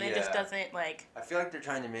them, and it just doesn't, like... I feel like they're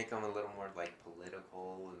trying to make them a little more, like,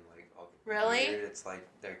 political and, like, Really? weird. It's like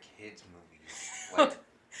they're kids' movies. Like,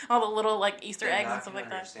 all the little like Easter eggs and stuff like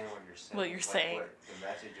that. Understand what you're saying. What you're saying. What the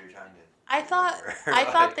message you're trying to. I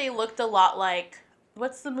thought they looked a lot like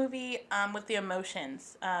what's the movie with the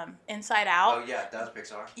emotions? Inside Out. Oh yeah, that was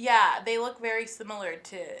Pixar. Yeah, they look very similar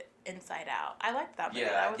to Inside Out. I liked that movie.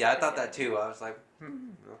 Yeah, I thought that too. I was like,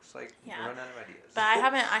 looks like yeah. we're running out of ideas. But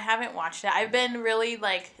I haven't watched it. I've been really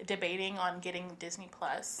like debating on getting Disney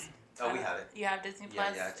Plus. Oh, we have it. You have Disney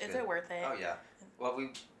Plus? Yeah, Is it worth it? Oh yeah. Well, we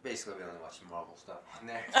only watch the Marvel stuff on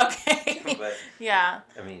there. Okay. But yeah.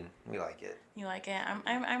 I mean, we like it. You like it?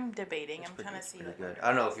 I'm debating. I'm trying to see. Pretty good. I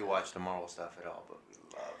don't know if you watch the Marvel stuff at all, but we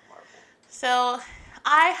love Marvel. So,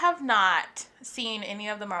 I have not seen any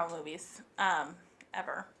of the Marvel movies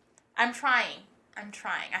ever. I'm trying.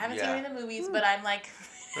 I haven't seen any of the movies, but I'm like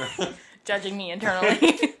judging me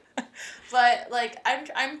internally. But like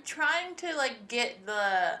I'm trying to like get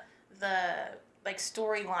the like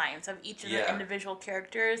storylines of each of the individual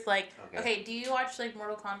characters. Like, okay, do you watch like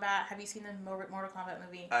Mortal Kombat? Have you seen the Mortal Kombat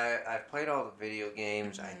movie? I've played all the video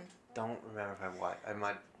games. I don't remember if I watched. I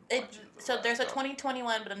might. So there's a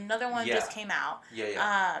 2021, but another one just came out.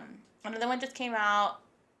 Another one just came out,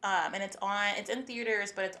 and it's in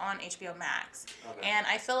theaters, but it's on HBO Max. Okay. And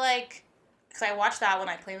I feel like, because I watched that when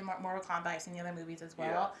I played Mortal Kombat, I've seen the other movies as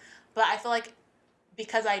well. But I feel like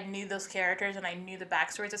because I knew those characters and I knew the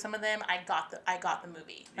backstories of some of them, I got the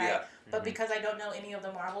movie, right? Yeah. But because I don't know any of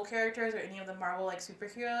the Marvel characters or any of the Marvel like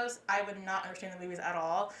superheroes, I would not understand the movies at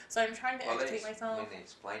all. So I'm trying to educate myself. When they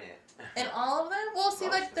explain it. In all of them? Well, see,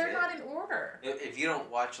 like they're not in order. If you don't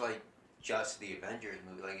watch like just the Avengers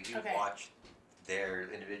movie, like if you watch their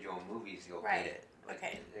individual movies, you'll get it. Like,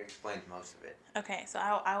 it explains most of it. Okay, so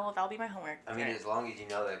that'll be my homework. I mean, as long as you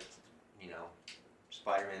know that,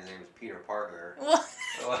 Spider-Man's name is Peter Parker.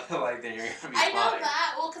 Like, then you're gonna be fine. I know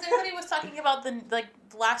that. Well, because everybody was talking about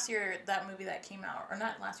last year, that movie that came out, or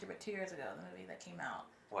not last year, but 2 years ago, the movie that came out.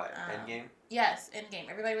 What, Endgame? Yes, Endgame.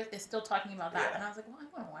 Everybody is still talking about that, and I was like, well, I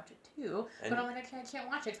want to watch it too, but I'm like, I can't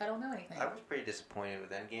watch it because I don't know anything. I was pretty disappointed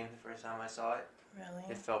with Endgame the first time I saw it. Really?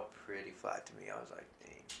 It felt pretty flat to me. I was like,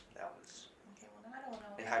 dang, that was. Okay, well, I don't know.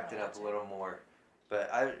 They hyped it up a little more. But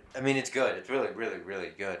I mean, it's good. It's really, really,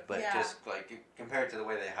 really good. But just like compared to the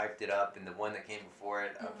way they hyped it up and the one that came before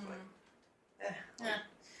it, I was like, yeah.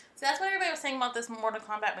 So that's what everybody was saying about this Mortal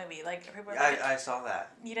Kombat movie. Like, people were I saw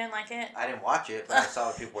that. You didn't like it? I didn't watch it, but I saw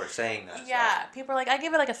what people were saying that. Yeah, stuff. People were like, I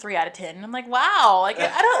give it like a 3 out of 10. And I'm like, wow. Like, I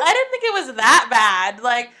didn't think it was that bad.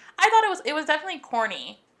 Like, I thought it was definitely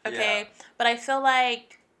corny. Okay, but I feel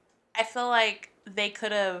like they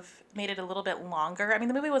could have made it a little bit longer. I mean,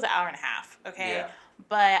 the movie was an hour and a half. Okay,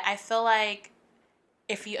 but I feel like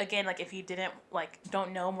if you didn't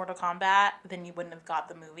don't know Mortal Kombat, then you wouldn't have got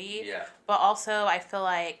the movie. Yeah. But also, I feel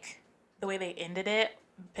like the way they ended it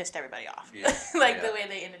pissed everybody off. Yeah. The way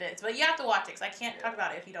they ended it. But you have to watch it because I can't talk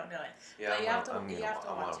about it if you don't know it. Yeah. But you have to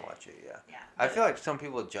watch it. Yeah. Yeah. I feel like some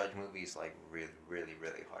people judge movies like really, really,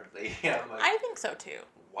 really hardly. Like, I think so too.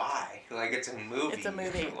 Why? Like, it's a movie. It's a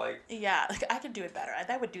movie. Like, yeah, like, I could do it better.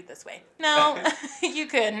 I would do it this way. No, you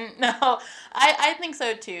couldn't. No, I think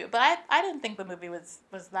so too. But I didn't think the movie was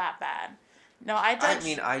that bad. No,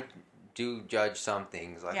 I do judge some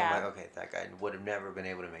things. Like, I'm like, okay, that guy would have never been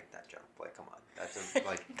able to make that jump. Like, come on.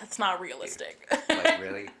 That's not realistic. Like,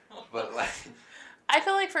 really? But, like... I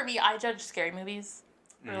feel like for me, I judge scary movies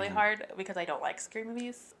really hard because I don't like scary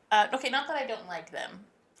movies. Okay, not that I don't like them.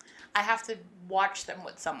 I have to watch them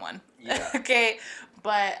with someone. Yeah. Okay,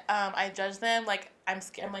 but I judge them like I'm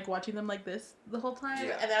like watching them like this the whole time,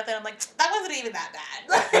 and then I'm like, that wasn't even that bad.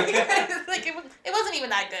 Like it wasn't even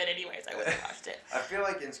that good, anyways. I wouldn't have watched it. I feel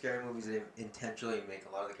like in scary movies they intentionally make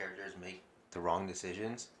a lot of the characters make the wrong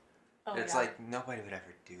decisions. Oh, it's like nobody would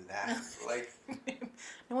ever do that. Like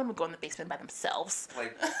no one would go in the basement by themselves.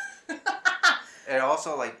 Like, and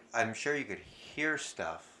also like I'm sure you could hear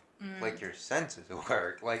stuff. Like your senses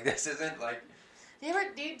work. Like this isn't like. Do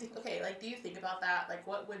you think about that? Like,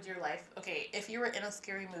 what would your life? Okay, if you were in a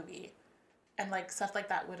scary movie, and like stuff like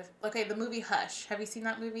that would have. Okay, the movie Hush. Have you seen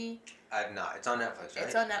that movie? I've not. It's on Netflix, right?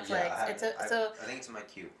 It's on Netflix. Yeah, I think it's in my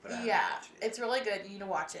queue. But it's really good. You need to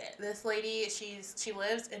watch it. This lady, she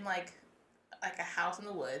lives in like a house in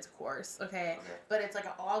the woods, of course. Okay. But it's like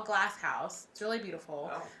an all glass house. It's really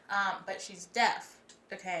beautiful. Oh. But she's deaf.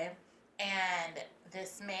 Okay, and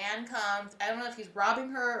this man comes. I don't know if he's robbing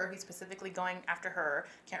her or he's specifically going after her.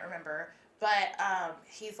 Can't remember. But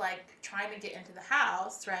he's like trying to get into the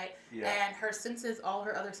house, right? Yeah. And her senses, all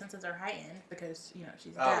her other senses are heightened because she's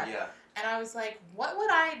deaf. Oh yeah. And I was like, what would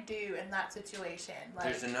I do in that situation? Like,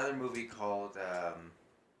 there's another movie called I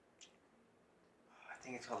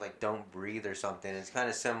think it's called like Don't Breathe or something. It's kind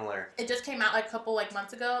of similar. It just came out like a couple like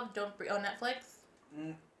months ago. Don't Breathe on Netflix.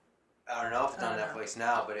 I don't know if it's on Netflix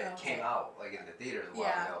now, but it came Okay. out like in the theaters a while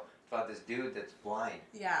ago. It's about this dude that's blind.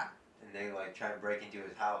 Yeah. And they like try and break into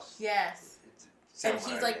his house. Yes. It's and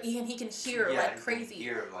he's like, he can hear like crazy. He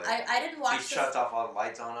can hear, like, I didn't watch. He shuts off all the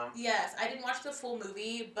lights on him. Yes, I didn't watch the full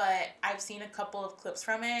movie, but I've seen a couple of clips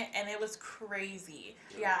from it, and it was crazy.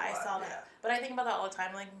 Yeah, I saw that. But I think about that all the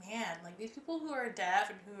time. Like, man, like these people who are deaf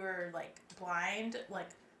and who are like blind, like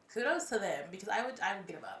kudos to them, because I would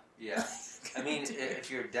give up. Yeah. I mean,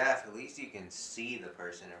 if you're deaf, at least you can see the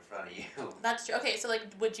person in front of you. That's true. Okay, so like,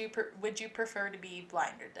 would you prefer to be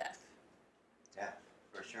blind or deaf? Deaf,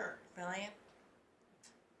 for sure. Really?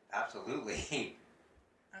 Absolutely.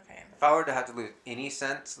 Okay. If I were to have to lose any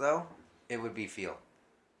sense, though, it would be feel.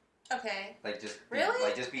 Okay. Like just really?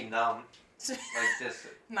 Like just be numb. Like just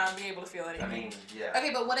not be able to feel anything. I mean, yeah.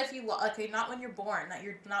 Okay, but what if you not when you're born? That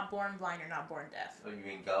you're not born blind, you're not born deaf. Oh, you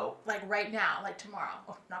mean go? Like right now, like tomorrow.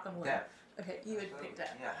 Oh, knock on wood. Deaf. Okay, you would pick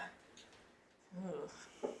deaf. Yeah.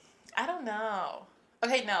 Ooh. I don't know.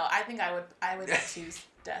 Okay, no, I think I would choose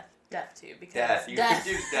deaf too, because deaf. You would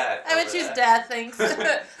choose deaf. I would choose deaf. Thanks.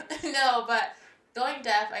 No, but going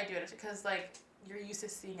deaf, I do it because like you're used to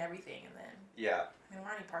seeing everything, and then yeah. I mean, we're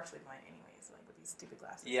already partially blind anyways, like with these stupid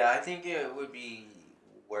glasses. Yeah, I think it would be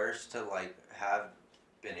worse to like have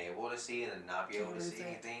been able to see and then not be able to see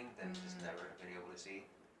anything than just never have been able to see.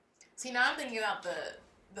 See, now I'm thinking about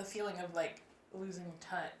the feeling of like losing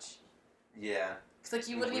touch. Yeah. Because like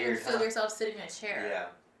you wouldn't even feel yourself sitting in a chair. Yeah.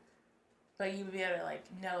 But you would be able to like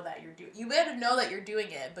know that you're doing. You would be able to know that you're doing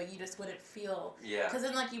it, but you just wouldn't feel. Yeah. Because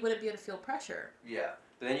then like you wouldn't be able to feel pressure. Yeah,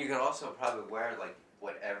 but then you could also probably wear like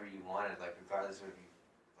whatever you wanted, like regardless of if you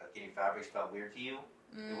like any fabrics felt weird to you,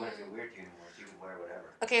 it wouldn't feel weird to you anymore. So you could wear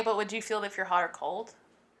whatever. Okay, but would you feel if you're hot or cold?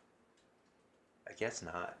 I guess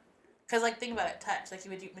not. Because like think about it, touch. Like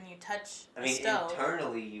you would when you touch. I mean, the stove,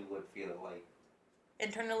 internally you would feel like.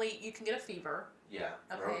 Internally, you can get a fever. Yeah,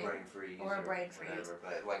 okay. Or a brain freeze. Or a brain freeze. Whatever,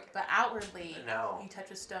 but outwardly, no. You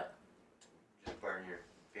touch a stove. Just burn your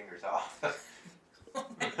fingers off. Oh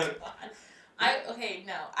my god.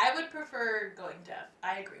 I would prefer going deaf.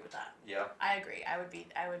 I agree with that. Yeah. I agree. I would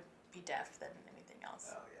be deaf than anything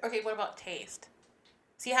else. Oh, yeah. Okay, what about taste?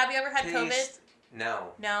 See, have you ever had COVID?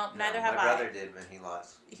 No. No, neither have I. My brother did when he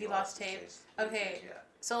lost. He lost taste. Okay. Yeah.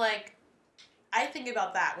 So like, I think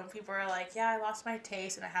about that when people are like, "Yeah, I lost my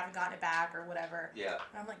taste and I haven't gotten it back or whatever." Yeah.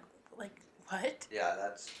 And I'm like, what? Yeah,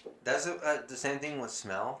 that's the same thing with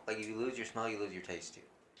smell. Like if you lose your smell, you lose your taste too.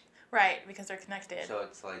 Right, because they're connected. So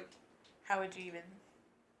it's like. How would you even?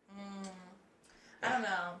 I don't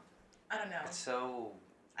know. It's so.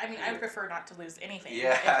 I mean, I prefer not to lose anything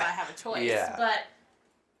if I have a choice. Yeah. But.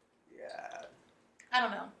 Yeah. I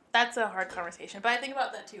don't know. That's a hard conversation. But I think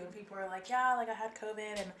about that too when people are like, yeah, like I had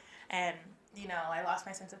COVID and you know, I lost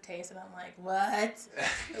my sense of taste, and I'm like, what?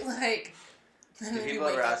 Like. Do people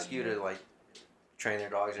ever ask you to like train their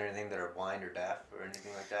dogs or anything that are blind or deaf or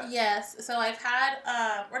anything like that? Yes. So I've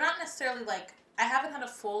had, we're not necessarily like, I haven't had a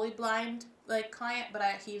fully blind like client, but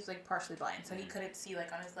he's like partially blind, so he couldn't see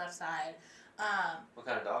like on his left side. What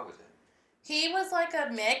kind of dog was it? He was like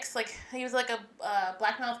a mix, like he was like a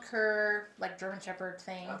black-mouthed cur, like German Shepherd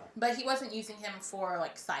thing, but he wasn't using him for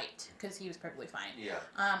like sight because he was perfectly fine. Yeah.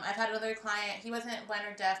 I've had another client. He wasn't blind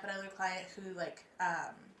or deaf, but another client who like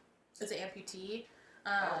is an amputee,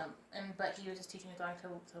 but he was just teaching his dog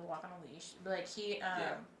to walk on a leash. But like he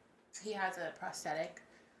has a prosthetic.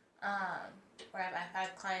 Where I've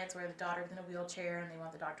had clients where the daughter was in a wheelchair and they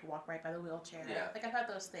want the dog to walk right by the wheelchair. Yeah. Like I've had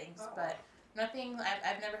those things, but nothing.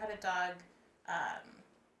 I've never had a dog.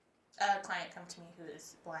 A client come to me who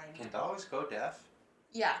is blind. Can dogs go deaf?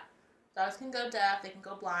 Yeah, dogs can go deaf. They can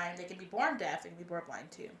go blind. They can be born deaf. They can be born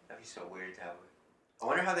blind too. That'd be so weird to have. I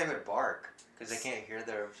wonder how they would bark because they can't hear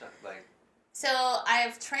their like. So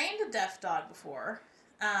I've trained a deaf dog before.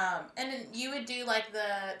 And then you would do like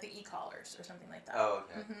the e-collars or something like that. Oh,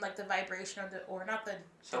 okay. Like the vibration or not the.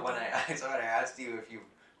 So when I asked you if you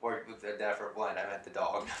worked with the deaf or blind, I meant the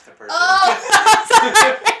dog, not the person. Oh,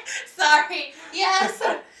 sorry. Yes.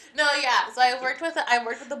 No, yeah. So I worked with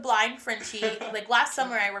the blind Frenchie. Like last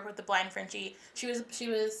summer, I worked with the blind Frenchie. She was.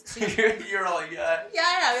 You're all like, yeah. Yeah,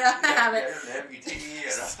 I have it. An amputee.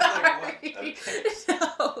 Sorry. Like, okay.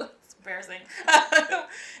 No. Embarrassing.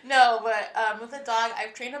 No, but with a dog,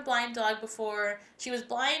 I've trained a blind dog before. She was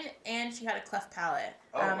blind and she had a cleft palate.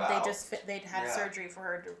 Wow. They'd had surgery for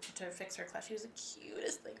her to fix her cleft. She was the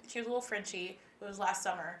cutest thing. She was a little Frenchie. It was last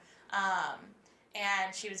summer.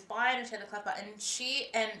 And she was blind and she had a cleft palate.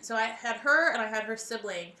 And so I had her and I had her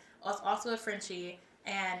sibling, also a Frenchie,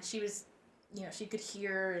 and she was she could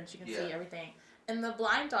hear and she can see everything. And the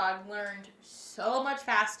blind dog learned so much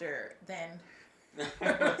faster than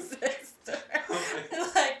her sister.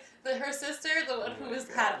 Her sister, the one who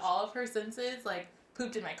had all of her senses, like,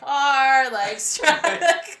 pooped in my car, like,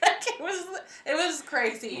 it was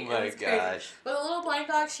crazy. Oh my gosh. Crazy. But the little blind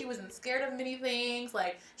dog, she wasn't scared of many things.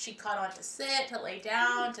 Like, she caught on to sit, to lay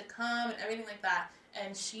down, to come, and everything like that.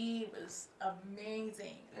 And she was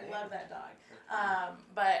amazing. I love that dog.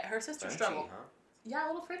 But her sister struggled. Huh? Yeah, a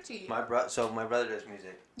little Frenchie. My brother does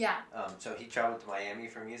music. Yeah. So he traveled to Miami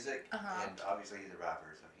for music, uh-huh. and obviously he's a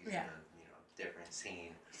rapper, so he's in a different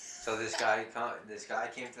scene. So this guy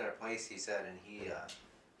came to their place. He said, and he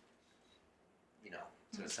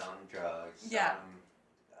so selling drugs, selling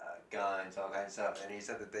guns, all kinds of stuff, and he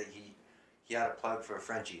said that he had a plug for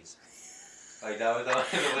Frenchies. Like that was on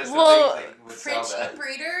the list of things they would sell that. Frenchie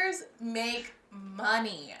breeders make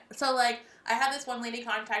money. So like I had this one lady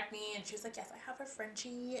contact me and she was like, yes, I have a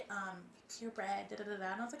Frenchie, purebred,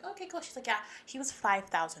 da-da-da-da. And I was like, okay, cool. She's like, yeah, he was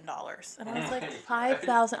 $5,000. And I was like,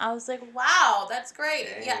 $5,000. I was like, wow, that's great.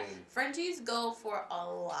 Dang. Yeah, Frenchies go for a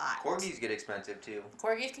lot. Corgis get expensive too.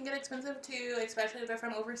 Corgis can get expensive too, especially if they're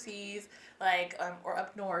from overseas, like, or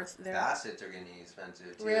up north. Bassets are getting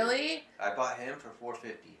expensive too. Really? I bought him for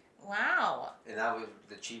 $450. Wow. And that was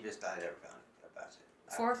the cheapest I'd ever found.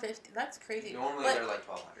 $450. That's crazy. Normally they're like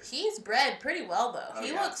 $1,200. He's bred pretty well though. Oh,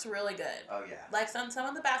 he looks really good. Oh yeah. Like some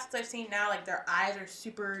of the baskets I've seen now, like their eyes are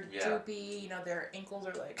super droopy. Their ankles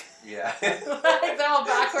are like like they're all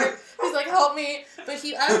backward. He's like, help me. But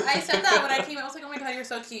I said that when I came. I was like, oh my god, you're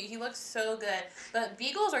so cute. He looks so good. But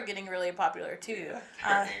beagles are getting really popular too.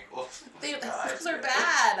 Yeah, ankles. Those are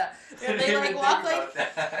bad. And they like walk like.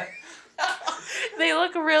 They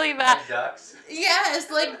look really bad. Like ducks?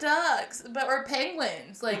 Yes, like ducks, or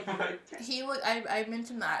penguins. Like I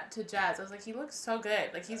mentioned that to Jazz. I was like, he looks so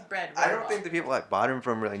good. Like he's bred. Really I don't think the people that bought him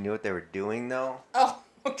from really knew what they were doing though. Oh,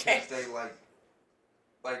 okay. They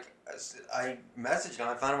I messaged him.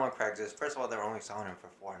 I found him on Craigslist. First of all, they were only selling him for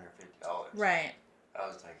 $450. Right. I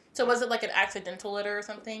was like. So was it like an accidental litter or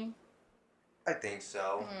something? I think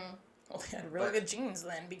so. Well, they had really good genes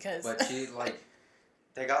then, because. But she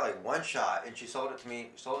they got like one shot, and she sold it to me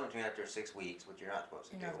after 6 weeks, which you're not supposed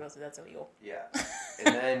to do. You're not supposed to. That's illegal. Yeah.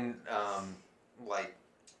 And then,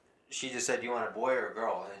 she just said, do you want a boy or a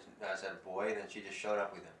girl? And I said, boy, and then she just showed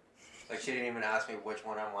up with him. Like, she didn't even ask me which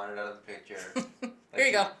one I wanted out of the picture. Here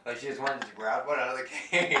you go. Like, she just wanted to grab one out of the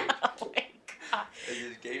cage. Oh my god. They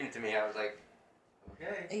just gave it to me. I was like,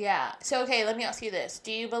 okay. Yeah. So, okay, let me ask you this.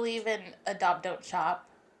 Do you believe in adopt, don't shop?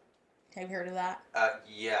 Have you heard of that?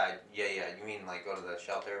 Yeah. You mean like go to the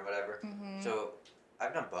shelter or whatever? Mm-hmm. So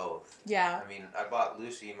I've done both. Yeah. I mean, I bought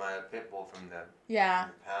Lucy, my pit bull, from the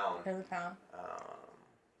pound. From the pound.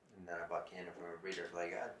 And then I bought Canada from a breeder.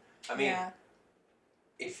 Like, I mean,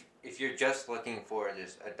 if you're just looking for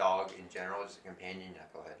just a dog in general, just a companion,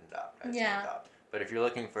 go ahead and adopt. I'd say adopt. But if you're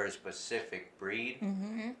looking for a specific breed,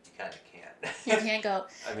 you kind of can't. You can't go.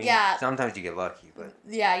 I mean, sometimes you get lucky, but...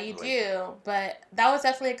 Yeah, you do. But that was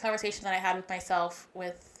definitely a conversation that I had with myself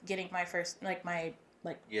with getting my first, my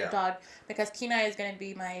dog. Because Kenai is going to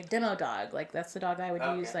be my demo dog. Like, that's the dog I would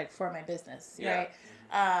use, for my business, right?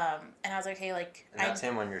 Mm-hmm. And I was like, hey, like... And that's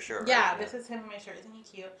him on your shirt, right? Yeah, this is him on my shirt. Isn't he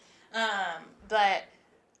cute? But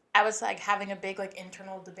I was, having a big,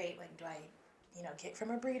 internal debate. Like, do I... get from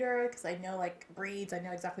a breeder, because I know, breeds, I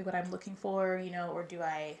know exactly what I'm looking for, or do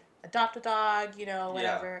I adopt a dog,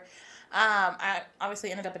 whatever. I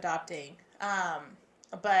obviously ended up adopting,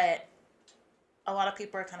 but a lot of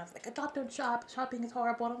people are kind of like, adopt, don't shop, shopping is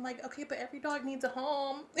horrible, and I'm like, okay, but every dog needs a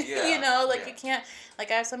home, you can't, I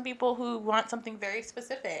have some people who want something very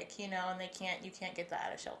specific, and you can't get that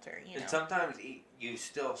at a shelter, And sometimes you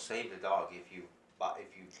still save the dog if you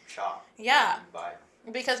shop. Yeah. You buy.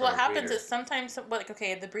 Because what happens is sometimes,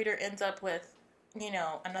 the breeder ends up with,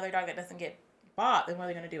 another dog that doesn't get bought, then what are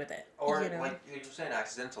they going to do with it? Or, like you were saying,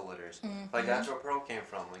 accidental litters. Mm-hmm. That's where Pearl came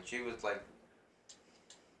from. She was,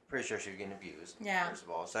 pretty sure she was getting abused, first of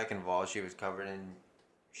all. Second of all, she was covered in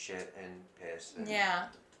shit and piss. And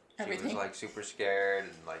everything. She was, super scared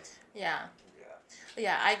and,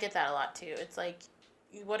 Yeah, I get that a lot, too. It's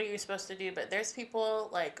what are you supposed to do? But there's people,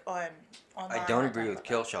 online. I don't agree with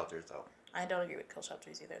kill shelters, though. I don't agree with kill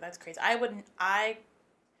shelters either. That's crazy. I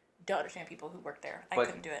don't understand people who work there. I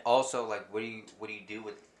couldn't do it. Also, what do you do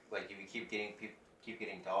with if you keep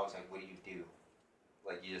getting dogs? What do you do?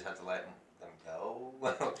 You just have to let them go.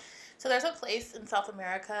 So there's a place in South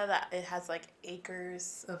America that it has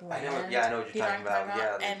acres of land. I know what you're talking about.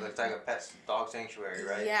 Yeah, and it's like a pet dog sanctuary,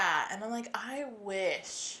 right? Yeah, and I'm like, I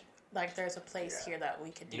wish Like, there's a place here that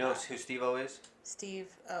we could do. You know who Steve-O is? Steve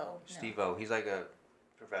O. Steve-O. He's like a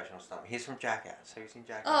professional stuntman. He's from Jackass. Have you seen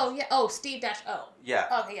Jackass? Oh yeah. Oh, Steve-O. Yeah.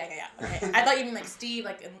 Oh, okay, yeah. Okay. I thought you mean like Steve,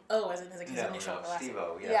 like an O, as in his initial. No,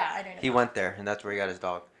 Steve-O. Yeah. Yeah, I know. He went there, and that's where he got his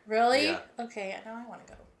dog. Really? Yeah. Okay. Now I want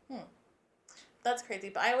to go. That's crazy.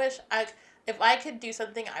 But I wish if I could do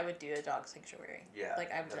something, I would do a dog sanctuary. Yeah.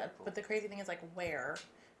 Like I would. Cool. But the crazy thing is like where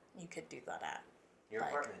you could do that at. Your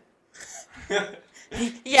apartment.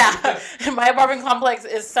 Yeah, my apartment complex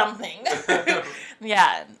is something.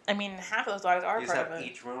 Yeah, I mean half of those dogs are you part just of have it.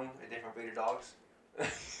 each room a different breed of dogs.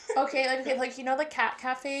 Okay, like you know the cat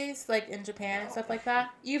cafes like in Japan and stuff like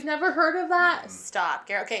that. You've never heard of that? Stop,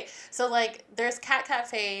 Garrett. Okay, so like there's cat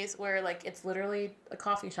cafes where like it's literally a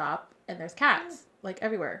coffee shop and there's cats like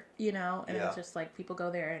everywhere, you know, and it's just like people go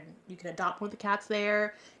there and you can adopt one of the cats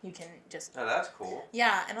there. You can just. Oh, that's cool.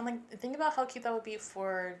 Yeah, and I'm like, think about how cute that would be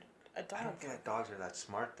for a dog. I don't feel like dogs are that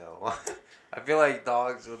smart though. I feel like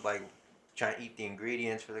dogs would like try to eat the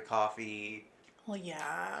ingredients for the coffee. Well,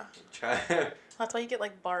 yeah. That's why you get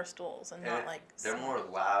like bar stools and not like. They're more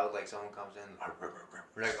loud. Like someone comes in,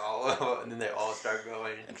 like all, and then they all start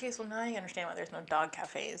going. Okay, so now you understand why there's no dog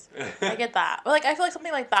cafes. I get that, but like I feel like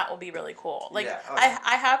something like that will be really cool. Like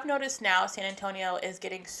I have noticed now San Antonio is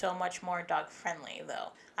getting so much more dog friendly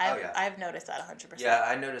though. I've noticed that 100%. Yeah,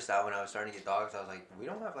 I noticed that when I was starting to get dogs. I was like, we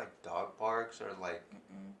don't have like dog parks or like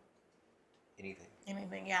anything.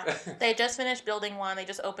 Anything, yeah. They just finished building one. They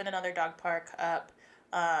just opened another dog park up.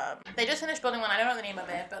 They just finished building one. I don't know the name of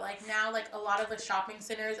it, but like now, like a lot of the shopping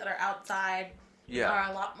centers that are outside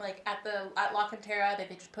are a lot like at La Cantera.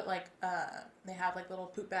 They just put like they have like little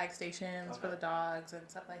poop bag stations for the dogs and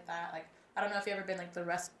stuff like that. Like I don't know if you ever been like the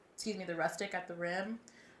Rustic at the Rim.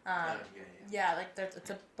 Yeah, like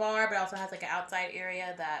it's a bar, but it also has like an outside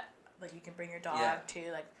area that like you can bring your dog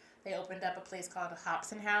to. Like they opened up a place called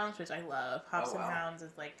Hops and Hounds, which I love. Hops and Hounds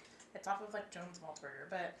is like it's off of like Jones Maltsberger,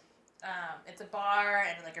 but it's a bar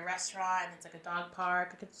and like a restaurant and it's like a dog park.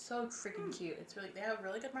 Like it's so freaking cute. It's really they have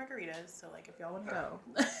really good margaritas. So like if y'all want to go,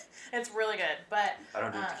 it's really good. But I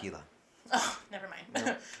don't do tequila. Oh, never mind.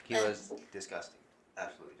 No, tequila is disgusting.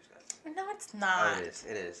 Absolutely disgusting. No, it's not. Oh, it is.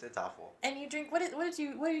 It is. It's awful. And you drink what did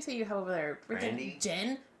you say you have over there? Brandy.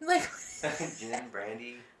 Gin. Like gin,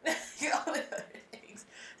 brandy. All the other things.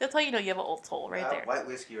 That's how you know you have an old soul right there. White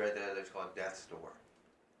whiskey right there. That's called Death's Door.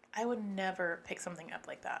 I would never pick something up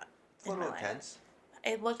like that. It's a little intense.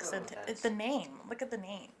 It looks intense. It's the name. Look at the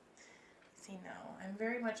name. See, no, I'm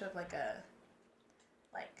very much of like a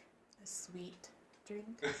sweet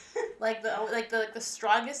drink. like the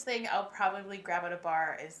strongest thing I'll probably grab at a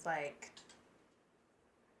bar is like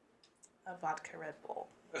a vodka Red Bull.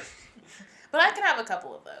 But I can have a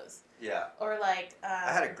couple of those. Yeah. Or like.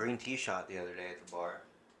 I had a green tea shot the other day at the bar,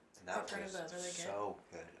 and that was really good. so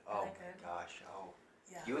good. Oh my gosh. Oh.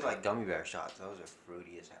 Yeah. You would like gummy bear shots. Those are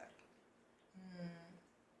fruity as heck.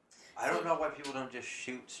 I don't know why people don't just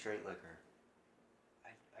shoot straight liquor.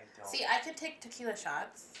 I don't. See, I could take tequila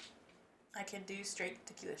shots. I can do straight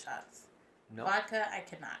tequila shots. Nope. Vodka, I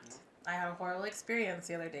cannot. Nope. I had a horrible experience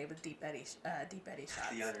the other day with Deep Eddy shots.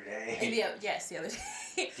 The other day? Yes, the other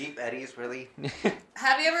day. Deep Eddies, really?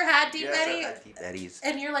 Have you ever had Deep Eddy? Yes, I've had Deep Eddies.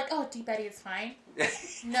 And you're like, oh, Deep Eddy is fine?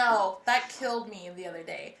 No, that killed me the other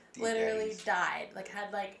day. Deep Literally Eddies. died. Like,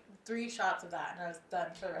 had like 3 shots of that, and I was done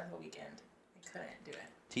for the rest of the weekend. I couldn't do it.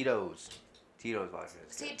 Tito's vodka.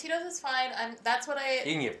 See, Tito's is fine. That's what I...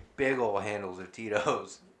 You can get big old handles of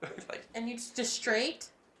Tito's. like, and you just straight?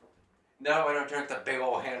 No, I don't drink the big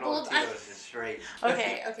old handle of Tito's, just straight.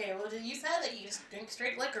 Okay, well, you said that you just drink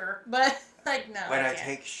straight liquor, but, like, no. When I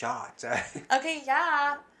take shots. Okay,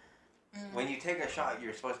 yeah. When you take a shot,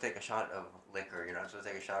 you're supposed to take a shot of liquor. You're not supposed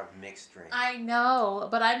to take a shot of mixed drink. I know,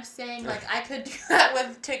 but I'm saying, like, I could do that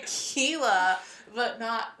with tequila, but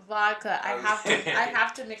not vodka. I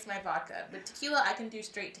have to mix my vodka. But tequila, I can do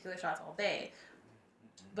straight tequila shots all day.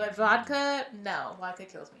 But vodka, no. Vodka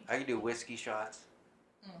kills me. I can do whiskey shots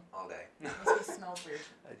all day. Whiskey smells weird.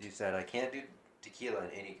 As you said, I can't do tequila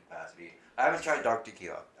in any capacity. I haven't tried dark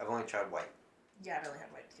tequila. I've only tried white. Yeah, I've only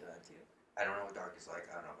had white tequila, too. I don't know what dark is like.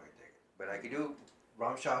 I don't know if I can take it. But I could do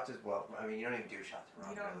rum shots as well. I mean, you don't even do shots of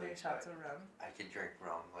rum. You don't do shots of rum. I could drink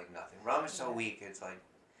rum like nothing. Rum is so weak. It's like...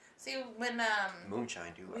 See, when...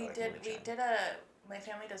 moonshine, too. We did my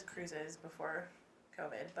family does cruises before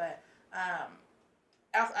COVID, but...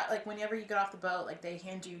 like, whenever you get off the boat, like, they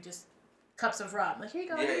hand you just cups of rum. Like, here you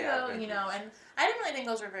go, you know. And I didn't really think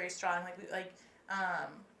those were very strong.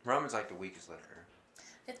 Rum is like the weakest liquor.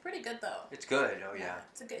 It's pretty good, though. It's good. Oh, yeah.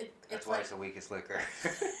 That's why it's the weakest liquor.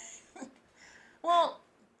 Well,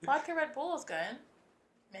 vodka Red Bull is good.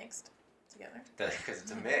 Mixed. together. Because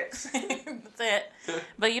it's a mix. That's it.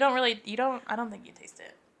 But I don't think you taste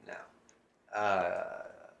it. No.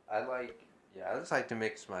 I just like to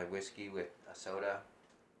mix my whiskey with a soda.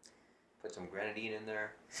 Put some grenadine in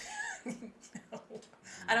there. No.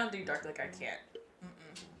 I don't do dark liquor. I can't.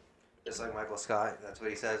 Mm-mm. Just like Michael Scott. That's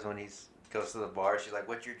what he says when he goes to the bar. She's like,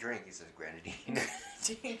 "What's your drink?" He says, "Grenadine."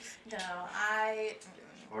 No,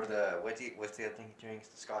 Or what's the other thing he drinks?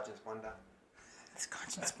 The Scotch and Splenda.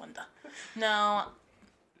 Scotch and Splenda. No,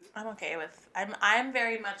 I'm okay with. I'm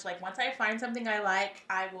very much like once I find something I like,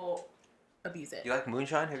 I will abuse it. You like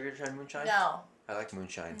moonshine? Have you ever tried moonshine? No. I like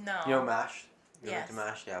moonshine. No. You know MASH? You yes. went to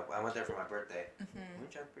MASH? Yeah, I went there for my birthday. Mm-hmm.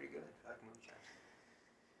 Moonshine's pretty good. I like moonshine.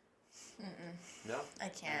 Mm-mm. No? I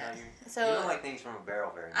can't. You don't like things from a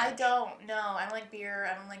barrel very much. I don't. No, I don't like beer.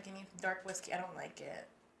 I don't like any dark whiskey. I don't like it.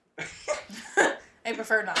 I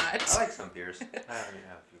prefer not. I like some beers. I don't even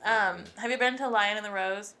have a few. Have you been to Lion in the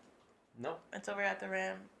Rose? No. It's over at the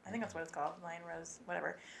Rim. I think that's what it's called. Lion Rose,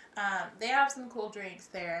 whatever. They have some cool drinks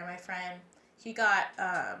there. And my friend, he got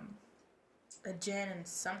a gin and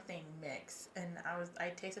something mix, and I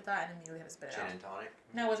tasted that and immediately had to spit it out. Gin and tonic?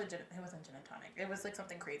 No, it wasn't gin. It wasn't gin and tonic. It was like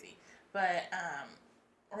something crazy, but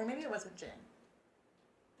or maybe it wasn't gin.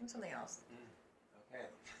 Maybe something else. Okay.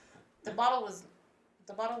 The bottle was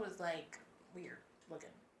like weird looking,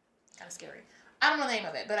 kind of scary. I don't know the name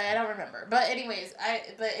of it, but I don't remember. But anyways,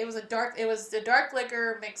 but it was a dark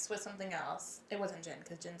liquor mixed with something else. It wasn't gin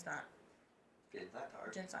because gin's not. It's not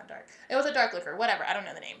dark. Gin's not dark. It was a dark liquor, whatever. I don't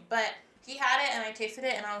know the name, but he had it and I tasted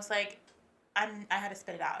it and I was like, I had to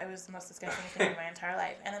spit it out. It was the most disgusting thing in my entire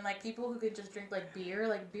life. And then like people who could just drink like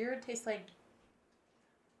beer tastes like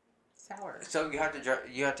sour. So you have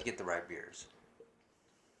to get the right beers.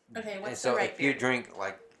 Okay, what's the right beer? So if you beer? drink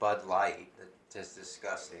like Bud Light, it's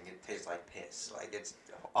disgusting. It tastes like piss. Like it's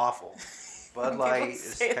awful. Bud Light is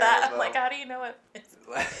say terrible. that. Like, how do you know it?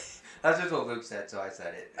 That's just what Luke said, so I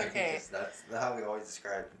said it. Okay. That's how we always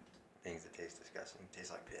describe things that taste disgusting. It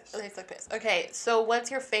tastes like piss. It tastes like piss. Okay, so what's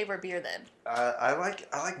your favorite beer then? I like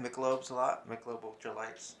Michelob's a lot. Michelob Ultra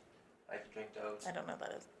Lights. I can drink those. I don't know what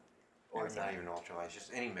that is. Or not even Ultra Lights,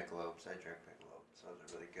 just any Michelob's. I drink Michelob's.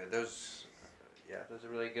 Those are really good. Those are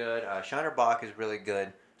really good. Shiner Bock is really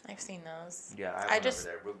good. I've seen those. Yeah, I remember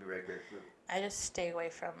there. Ruby Red Grapefruit. I just stay away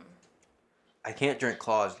from. I can't drink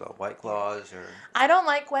Claws though. White Claws or. I don't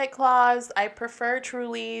like White Claws. I prefer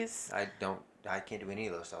Trulies. I can't do any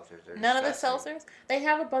of those seltzers. They're None disgusting. of the seltzers? They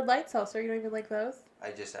have a Bud Light seltzer. You don't even like those? I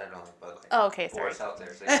don't like Bud Light. Oh, okay, sorry. Or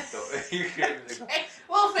seltzers. So Okay.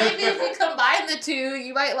 Well, maybe if you combine the two,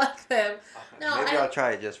 you might like them. No, maybe I'll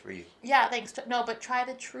try it just for you. Yeah, thanks. No, but try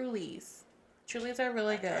the Trulies. Trulies are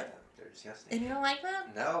really good. They're disgusting. And you don't like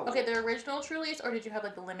them? No. Okay, the original Trulies, or did you have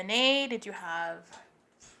like the lemonade? Did you have...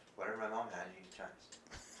 Whatever my mom had, you try.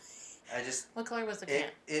 I just... What color was the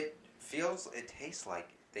can? It tastes like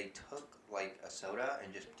they took like a soda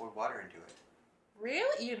and just poured water into it.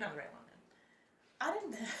 Really? You didn't have the right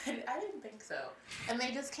one then. I didn't think so. And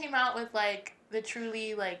they just came out with like the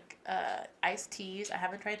Truly like iced teas. I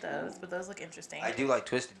haven't tried those, but those look interesting. I do like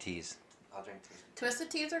Twisted Teas. I'll drink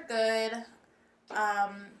Twisted Teas are good. I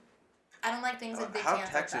don't like things in big cans. How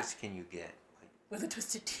Texas can you get? With a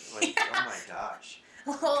Twisted Tea. Like, oh my gosh.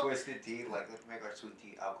 Well, Twisted Tea, like let's make our sweet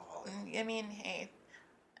tea alcoholic. I mean, hey,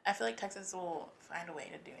 I feel like Texas will find a way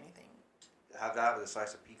to do anything. Have that with a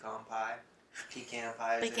slice of pecan pie. Pecan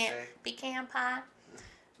pie, as they say. Pecan pie?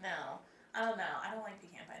 No. I don't know. I don't like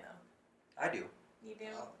pecan pie, though. I do. You do?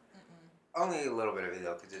 Only a little bit of it,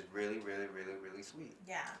 though, because it's really, really, really, really sweet.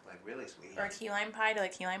 Yeah. Like, really sweet. Or key lime pie. Do you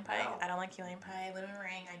like key lime pie? No. I don't like key lime pie. Lemon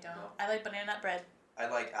meringue, I don't. No. I like banana nut bread. I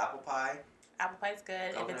like apple pie. Apple pie's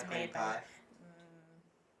good if it's made by...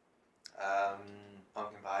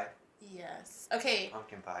 Pumpkin pie. Yes. Okay.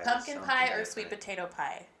 Pumpkin pie. Pumpkin pie or sweet potato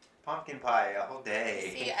pie? Pumpkin pie all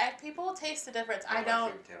day. See, people taste the difference. I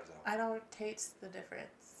don't. Like sweet potatoes, I don't taste the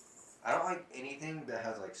difference. I don't like anything that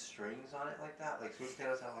has like strings on it like that. Like sweet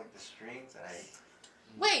potatoes have like the strings, and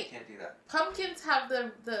I can't do that. Pumpkins have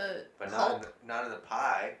the but pulp. not in the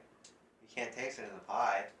pie. You can't taste it in the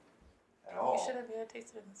pie at all. You shouldn't be able to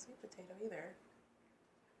taste it in the sweet potato either.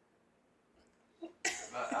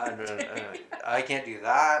 I can't do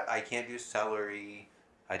that. I can't do celery.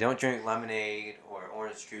 I don't drink lemonade or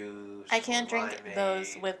orange juice. I can't drink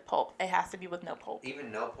those with pulp. It has to be with no pulp.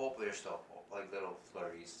 Even no pulp, there's still pulp, like little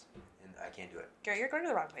flurries, and I can't do it. Gary, you're going to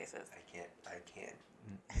the wrong places. I can't.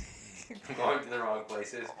 I'm going to the wrong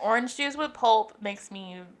places. Orange juice with pulp makes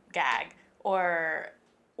me gag. Or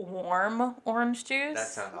warm orange juice. That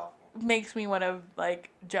sounds awful. makes me want to like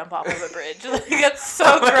jump off of a bridge. Like it's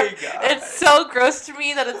so gross. It's so gross to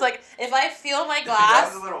me that it's like if I feel my glass.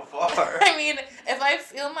 That was a little far. I mean, if I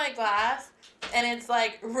feel my glass and it's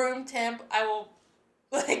like room temp, I will.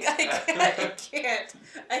 Like I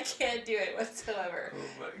can't do it whatsoever.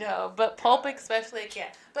 Oh no, but pulp especially I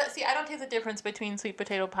can't. But see, I don't taste the difference between sweet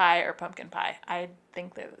potato pie or pumpkin pie. I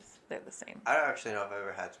think they're the same. I don't actually know if I've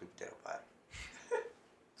ever had sweet potato pie.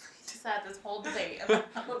 Just had this whole debate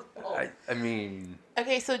about pulp. I mean.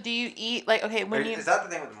 Okay, so do you eat like Is that the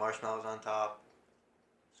thing with the marshmallows on top?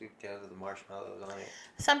 Sweet potatoes with the marshmallows on it.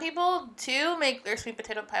 Some people do make their sweet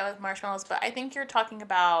potato pie with marshmallows, but I think you're talking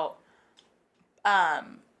about.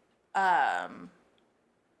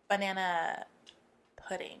 Banana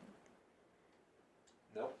pudding.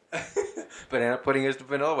 Nope. Banana pudding is the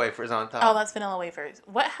vanilla wafers on top. Oh, that's vanilla wafers.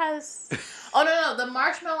 What has... Oh, no. The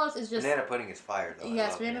marshmallows is just... Banana pudding is fire, though.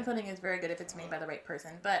 Yes, banana pudding is very good if it's made by the right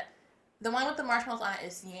person. But the one with the marshmallows on it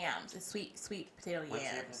is yams. It's sweet potato yams. What's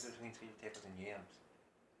the difference between sweet potatoes and yams?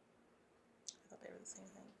 I thought they were the same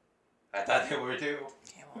thing. I thought they were, too.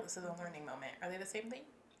 Okay, well, this is a learning moment. Are they the same thing?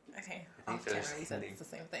 Okay, I think it's the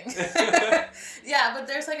same thing. Yeah, but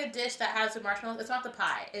there's like a dish that has the marshmallows. It's not the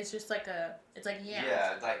pie. It's just like it's like yams.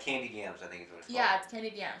 Yeah, it's like candied yams, I think is what it's called. Yeah, it's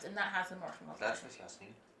candied yams, and that has the marshmallows. That's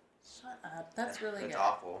disgusting. Shut up. That's really good. It's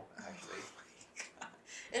awful, actually. Oh my God.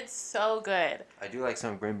 It's so good. I do like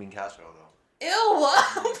some green bean casserole, though. Ew!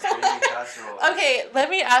 Green bean casserole. Okay, let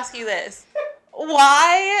me ask you this.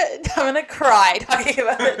 Why, I'm gonna cry talking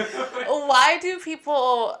about it. Why do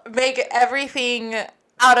people make everything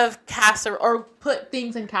out of casserole or put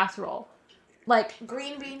things in casserole? Like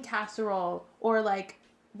green bean casserole or like,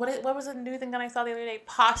 what was the new thing that I saw the other day?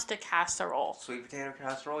 Pasta casserole. Sweet potato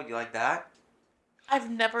casserole, you like that?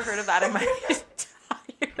 I've never heard of that in my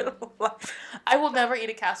entire life. I will never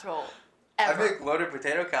eat a casserole, ever. I make loaded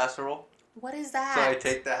potato casserole. What is that? So I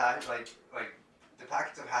take the hash, like the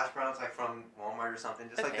packets of hash browns, like from Walmart or something,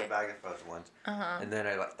 just like the bag of frozen ones. And then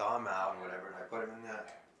I like thaw them out and whatever, and I put them in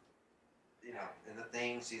in the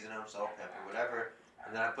thing, season them, salt, pepper, whatever.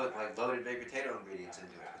 And then I put like loaded baked potato ingredients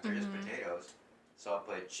into it. But they're just potatoes. So I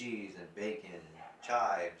put cheese and bacon and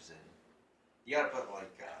chives and you gotta put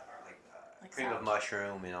like cream of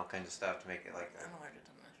mushroom and all kinds of stuff to make it like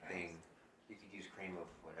a thing. You could use cream of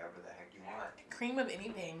whatever the heck you want. Cream of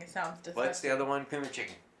anything sounds disgusting. What's the other one? Cream of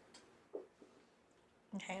chicken.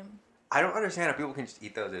 Okay. I don't understand how people can just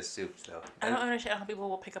eat those as soups, though. I don't understand how people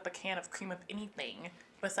will pick up a can of cream of anything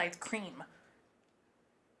besides cream.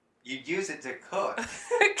 You use it to cook.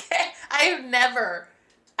 Okay. I've never.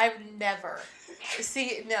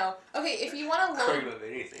 See, no. Okay, if you want to Cream of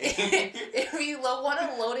anything. if you want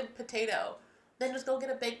a loaded potato, then just go get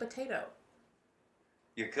a baked potato.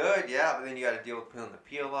 You could, yeah, but then you got to deal with peeling the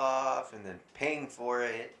peel off and then paying for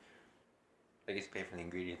it. I guess you pay for the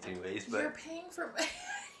ingredients anyways, but...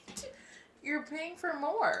 You're paying for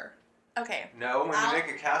more. Okay. No, when you make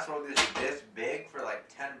a casserole this big for like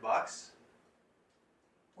 $10.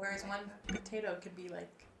 Whereas one potato could be like...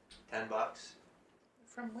 $10?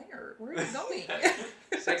 From where? Where are you going?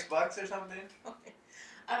 $6 or something? Okay.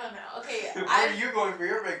 I don't know. Okay. Where are you going for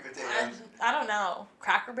your baked potatoes? I don't know.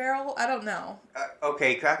 Cracker Barrel? I don't know.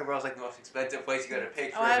 Okay, Cracker Barrel's like the most expensive place you got to pay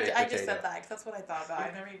for a baked potato. I just said that because that's what I thought about.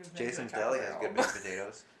 I never even been Jason's to Cracker Deli Barrel. has good baked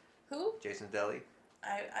potatoes. Who? Jason's Deli.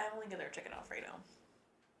 I only get their chicken Alfredo.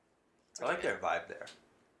 I like their vibe there.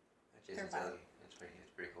 Jason's Their vibe. Deli.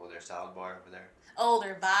 It's pretty cool. Their salad bar over there. Oh,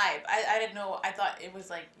 their vibe. I didn't know. I thought it was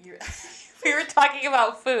like we were talking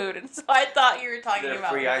about food, and so I thought you were talking Their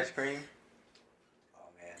about free ice cream. Oh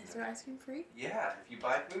man. Is there ice cream free? Yeah, if you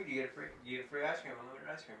buy food, you get free ice cream, unlimited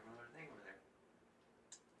ice cream from the thing over there.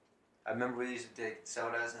 I remember we used to take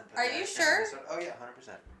sodas and put Are the you ice cream sure? in the soda. Oh yeah,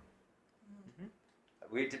 100%.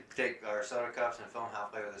 We did take our soda cups and fill them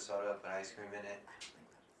halfway with a soda, put ice cream in it.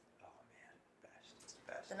 Oh man, best. It's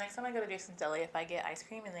the best. The next time I go to Jason's Deli, if I get ice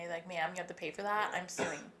cream and they're like, "Ma'am, you have to pay for that," I'm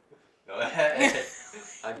suing. Go ahead.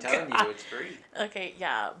 I'm telling you, it's free. Okay,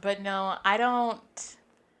 yeah, but no, I don't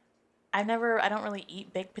really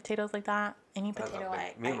eat baked potatoes like that. Any potato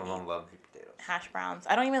Me and my mom love baked potatoes. Hash browns.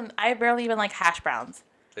 I barely even like hash browns.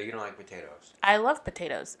 So you don't like potatoes? I love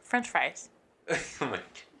potatoes. French fries. Oh my.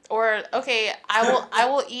 Or, okay, I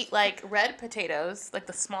will eat like red potatoes, like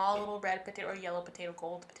the small little red potato or yellow potato,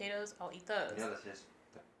 gold potatoes. I'll eat those. You know that's just.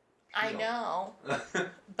 I know,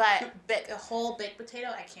 but a whole baked potato,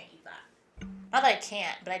 I can't eat that. Not that I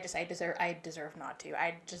can't, but I deserve not to.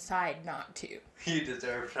 I decide not to. You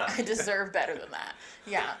deserve not. I deserve better than that.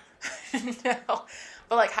 Yeah. No,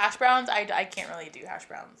 but like hash browns, I can't really do hash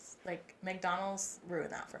browns. Like McDonald's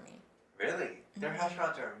ruined that for me. Really? Their hash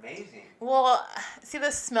browns are amazing. Well, see,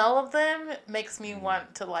 the smell of them makes me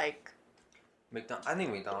want to, like... I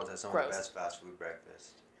think McDonald's has some of the best fast food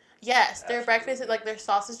breakfast. Yes, their breakfast is like their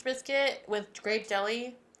sausage biscuit with grape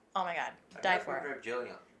jelly. Oh my god, die for it. Grape jelly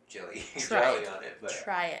on jelly on it. But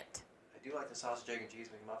try it. I do like the sausage, egg, and cheese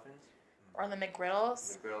McMuffins. Or the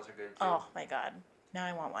McGriddles. McGriddles are good too. Oh my god, now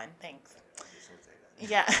I want one. Thanks. I just don't say that.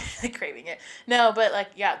 Yeah, craving it. No, but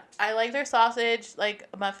like, yeah, I like their sausage, like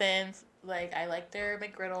muffins. Like, I like their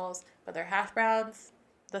McGriddles, but their hash browns,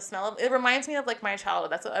 the smell of it reminds me of like my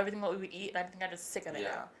childhood. That's everything what we would eat, and I think I'm just sick of it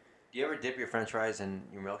now. Do you ever dip your French fries in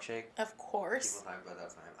your milkshake? Of course. People talk about that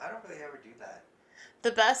time. I don't really ever do that.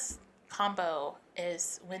 The best combo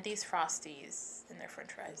is Wendy's Frosties and their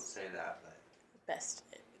French fries. People say that, but best.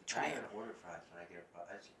 Try it. I don't even order fries when I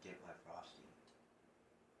just get my Frosty.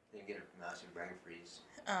 Then get a massive brain freeze.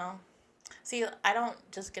 Oh. See, I don't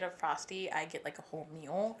just get a Frosty. I get like a whole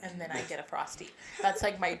meal, and then I get a Frosty. That's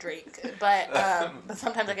like my drink. But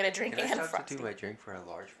sometimes I get a drink and a Frosty. I do my drink for a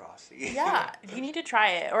large Frosty. Yeah, you need to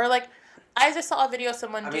try it. Or like, I just saw a video of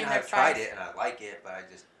someone doing their fries. I've tried it and I like it, but I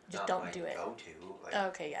just don't do it. Go-to. Like,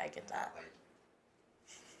 okay, yeah, I get that. Like,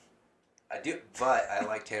 I do, but I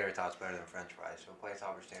like tater tots better than French fries. So if a place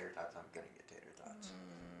offers tater tots, I'm gonna get tater tots.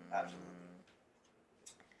 Absolutely.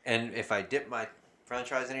 And if I dip my French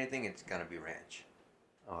fries in anything, it's gonna be ranch.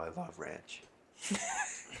 Oh, I love ranch.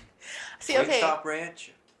 See, okay. Wingstop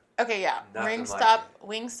ranch. Okay, yeah.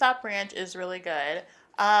 Wingstop ranch is really good.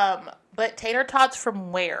 But tater tots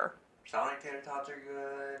from where? Sonic tater tots are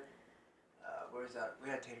good. Where's that? We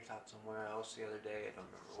had tater tots somewhere else the other day. I don't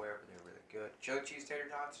remember where, but they're really good. Chili cheese tater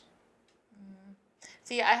tots.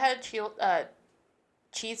 See, I had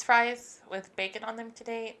cheese fries with bacon on them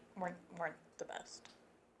today. weren't the best.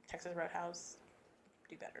 Texas Roadhouse,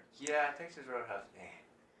 do better. Yeah, Texas Roadhouse.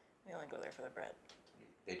 We only go there for the bread.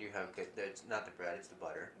 They do have good. It's not the bread; it's the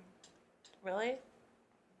butter. Really?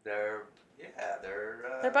 Their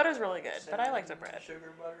butter's really good, but I like the bread.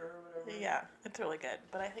 Sugar butter or whatever. Yeah, it's really good,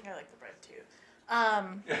 but I think I like the bread too.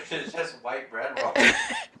 It's just white bread roll.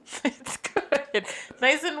 It's good. It's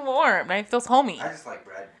nice and warm. It feels homey. I just like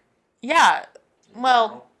bread. Yeah.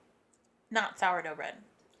 Well, not sourdough bread.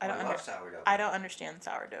 I love sourdough. I don't understand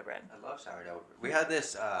sourdough bread. I love sourdough. We had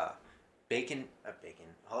this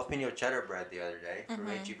jalapeno cheddar bread the other day from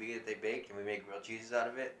H-E-B that they baked, and we made grilled cheeses out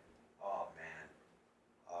of it. Oh man,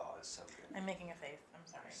 it's so good. I'm making a face. I'm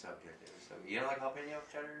sorry. It's so good, dude. So you don't like jalapeno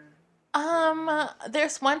cheddar?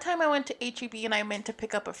 There's one time I went to H-E-B and I meant to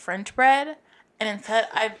pick up a French bread, and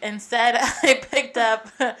instead I picked up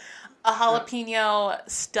a jalapeno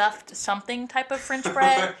stuffed something type of French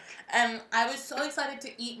bread. And I was so excited to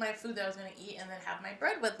eat my food that I was going to eat and then have my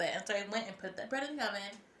bread with it. And so I went and put that bread in the oven,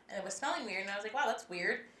 and it was smelling weird. And I was like, wow, that's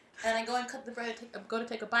weird. And I go and cut the bread, go to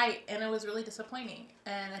take a bite, and it was really disappointing.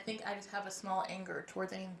 And I think I just have a small anger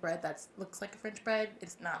towards any bread that looks like a French bread.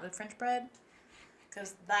 It's not a French bread.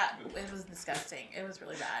 Because it was disgusting. It was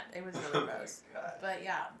really bad. It was really gross. But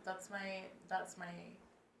yeah, that's my,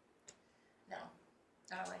 no.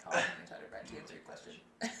 I don't like jalapeno cheddar bread, to answer your question.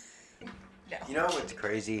 No. You know what's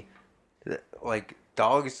crazy? Like,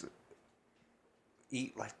 dogs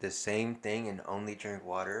eat like the same thing and only drink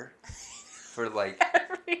water for like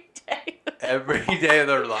every day of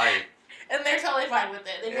their life. And they're totally fine with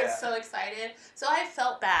it. They get so excited. So I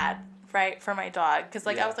felt bad, right, for my dog. Because,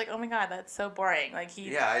 like, I was like, oh, my God, that's so boring. Like,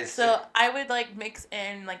 I would, like, mix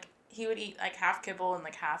in, like, he would eat, like, half kibble and,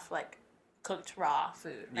 like, half, like, cooked raw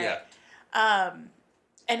food, right? Yeah.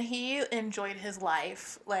 And he enjoyed his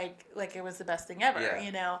life like it was the best thing ever,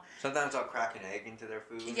 you know? Sometimes I'll crack an egg into their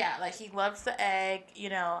food. Yeah, like, he loves the egg, you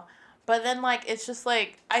know? But then, like, it's just,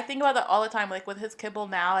 like, I think about that all the time. Like, with his kibble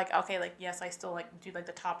now, like, okay, like, yes, I still, like, do, like,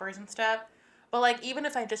 the toppers and stuff. But, like, even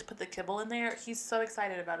if I just put the kibble in there, he's so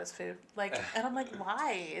excited about his food. Like, and I'm like,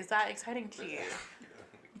 why is that exciting to you?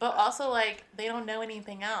 But also, like, they don't know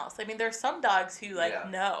anything else. I mean, there's some dogs who, like,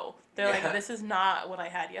 know. They're like, this is not what I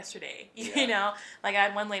had yesterday. You know? Like, I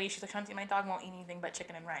had one lady, she's like, Shanti, my dog won't eat anything but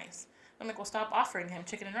chicken and rice. I'm like, well, stop offering him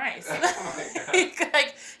chicken and rice.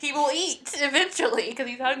 Like, he will eat eventually because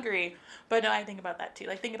he's hungry. But no, I think about that too.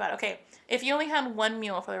 Like, think about, okay, if you only had one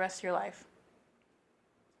meal for the rest of your life,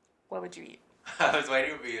 what would you eat? I was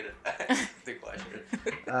waiting for you to the question.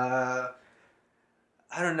 I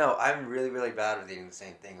don't know. I'm really, really bad with eating the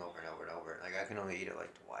same thing over and over and over. Like, I can only eat it,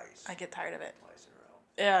 like, twice. I get tired of it. Twice in a row.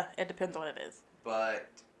 Yeah, it depends on what it is. But,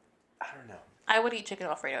 I don't know. I would eat chicken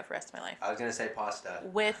Alfredo for the rest of my life. I was going to say pasta.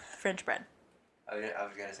 With French bread. I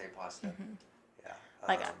was going to say pasta. Mm-hmm. Yeah.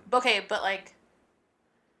 Like, okay, but, like,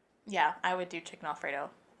 yeah, I would do chicken Alfredo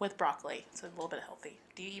with broccoli. So a little bit healthy.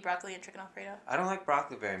 Do you eat broccoli and chicken Alfredo? I don't like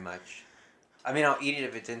broccoli very much. I mean, I'll eat it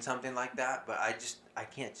if it's in something like that, but I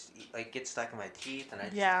can't just eat, like, get stuck in my teeth, and I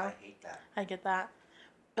hate that. I get that.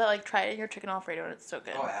 But, like, try it in your chicken Alfredo, and it's so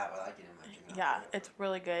good. Oh, I have. I like it in my chicken Alfredo. Yeah, it's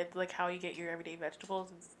really good. Like, how you get your everyday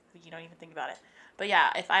vegetables, you don't even think about it. But,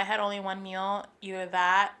 yeah, if I had only one meal, either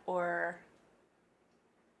that or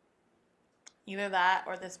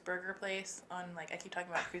this burger place on, like, I keep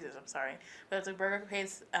talking about cruises, I'm sorry. But it's a burger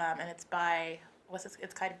place, and it's by,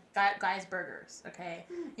 it's Guy's Burgers, okay?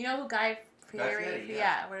 You know who Guy Fieri?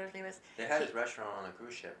 Yeah, whatever his name is. They had his restaurant on a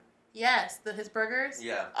cruise ship. Yes, his burgers?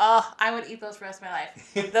 Yeah. Oh, I would eat those for the rest of my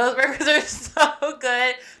life. Those burgers are so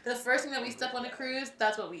good. The first thing that we step on a cruise,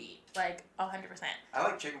 that's what we eat. Like, 100%. I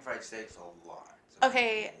like chicken fried steaks a lot.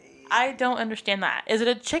 Okay, I don't understand that. Is it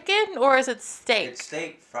a chicken or is it steak? It's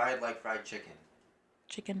steak fried like fried chicken.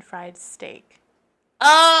 Chicken fried steak.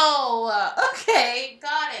 Oh, okay,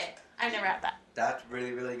 got it. I've never had that. That's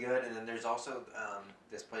really, really good. And then there's also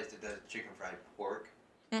this place that does chicken fried pork.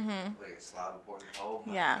 Mm-hmm. Like a slab of pork. Oh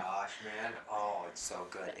my Yeah. gosh, man. Oh, it's so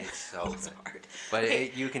good. It's so It's good. hard. But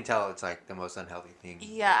Okay. you can tell it's like the most unhealthy thing.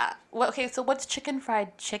 Yeah. Well, okay, so what's chicken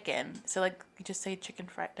fried chicken? So, like, you just say chicken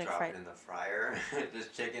fried... Like, Drop fried. it in the fryer.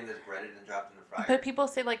 Just chicken that's breaded and dropped in the fryer. But people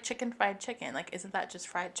say, like, chicken fried chicken. Like, isn't that just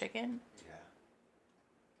fried chicken?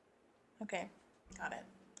 Yeah. Okay. Got it.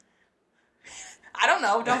 I don't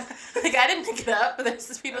know. Don't like I didn't pick it up, but there's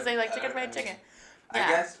just people saying like chicken fried chicken. Yeah. I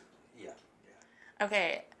guess. Yeah.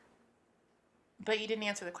 Okay. But you didn't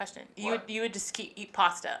answer the question. What? You would just eat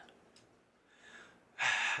pasta.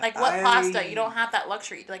 Like what pasta? You don't have that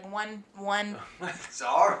luxury. Like one.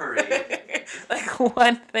 Sorry. Like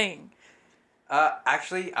one thing.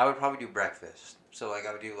 Actually, I would probably do breakfast. So like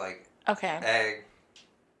I would do like Okay. egg.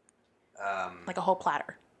 Like a whole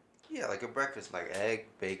platter. Yeah, like a breakfast, like egg,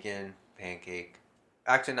 bacon, pancake.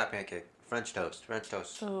 Actually, not pancake. French toast. French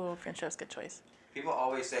toast. Ooh, French toast, good choice. People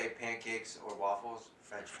always say pancakes or waffles.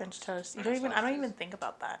 French toast. You don't even. I don't even think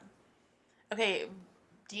about that. Okay,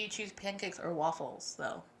 do you choose pancakes or waffles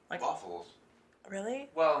though? Like Waffles. Really?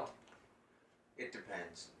 Well, it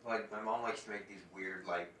depends. Like my mom likes to make these weird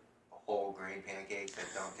like whole grain pancakes that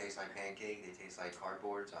don't taste like pancake. They taste like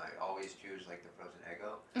cardboard. So I always choose like the frozen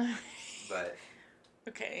Eggo. But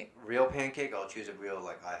okay. real pancake, I'll choose a real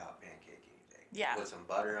like IHOP pancake any day. Yeah. With some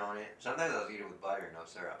butter on it. Sometimes I'll eat it with butter and no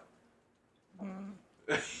syrup.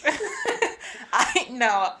 I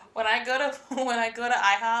know when I go to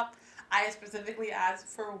IHOP, I specifically ask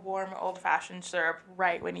for warm old-fashioned syrup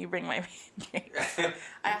right when you bring my pancakes.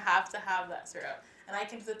 I have to have that syrup, and I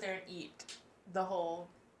can sit there and eat the whole.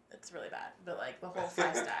 It's really bad, but like the whole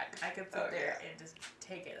 5-stack, I could sit there and just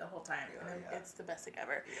take it the whole time, and it's the best thing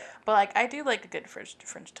ever. Yeah. But like I do like a good French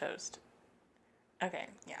toast. Okay,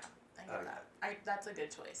 yeah, I get that. That's a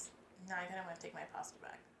good choice. Now I kind of want to take my pasta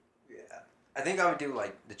back. Yeah. I think I would do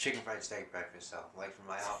like the chicken fried steak breakfast stuff. Like from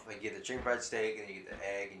my house, like you get the chicken fried steak, and you get the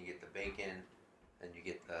egg, and you get the bacon, and you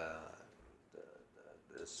get the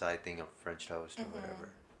side thing of French toast or whatever.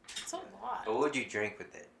 It's a lot. But what would you drink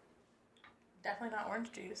with it? Definitely not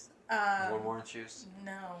orange juice. More orange juice?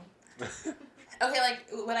 No. Okay, like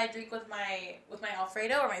what I drink with my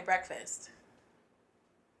Alfredo or my breakfast.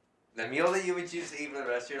 The meal that you would choose to eat for the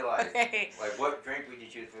rest of your life. Okay. Like what drink would you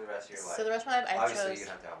choose for the rest of your life? So the rest of my life I Obviously, chose. you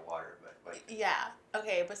have to have water, but like. Yeah.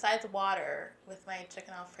 Okay. Besides water, with my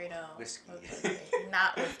chicken Alfredo. Whiskey.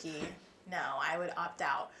 Not whiskey. No, I would opt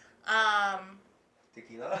out.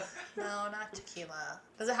 Tequila? No, not tequila.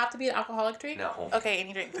 Does it have to be an alcoholic drink? No. Okay,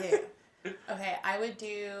 any drink. Okay, I would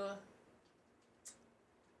do.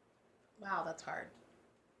 Wow, that's hard.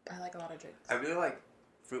 I like a lot of drinks. I really like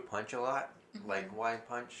fruit punch a lot. Like wine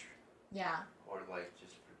punch. Yeah. Or like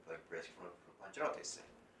just like brisk fruit punch. It all tastes the same.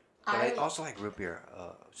 But I also like root beer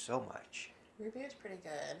so much. Root beer is pretty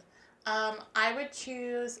good. I would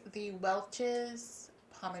choose the Welch's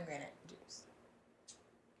pomegranate juice.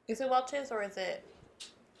 Is it Welch's or is it?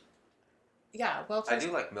 Yeah, Welch's. I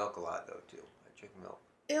do like milk a lot though too. I drink milk.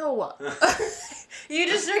 Ew. You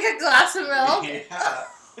just drink a glass of milk? Yeah.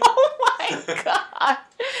 Oh my god.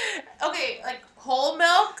 Okay, like whole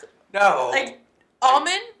milk? No. Like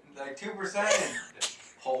almond? Like 2%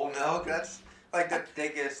 whole milk. That's like the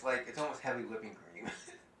thickest. Like it's almost heavy whipping cream.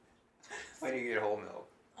 When you get whole milk.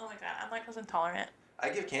 Oh my god, I'm lactose intolerant. I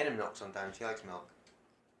give Cannon milk sometimes. He likes milk.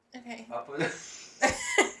 Okay.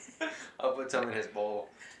 I'll put some in his bowl.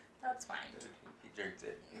 That's fine. He drinks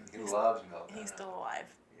it. He loves milk. He's still alive.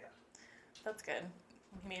 Yeah. That's good.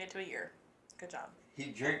 He made it to a year. Good job.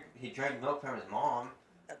 He drank milk from his mom.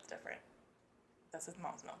 That's different. That's his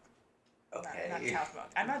mom's milk. Okay. Not cow's milk.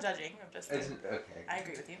 I'm not judging. I'm just saying. Okay. I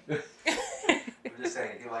agree with you. I'm just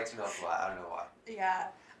saying, he likes milk a lot. I don't know why. Yeah.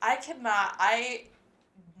 I cannot.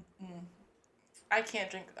 I can't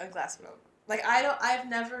drink a glass of milk. Like, I've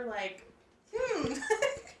never, like,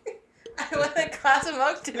 I want a glass of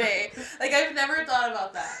milk today. Like, I've never thought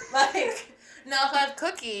about that. Like, now if I have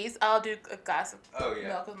cookies, I'll do a glass of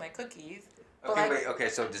milk with my cookies. Okay, wait, okay,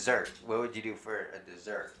 so dessert. What would you do for a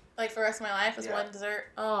dessert? Like, for the rest of my life, as one dessert?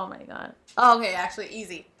 Oh, my God. Oh, okay, actually,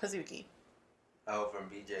 easy. Pizookie. Oh, from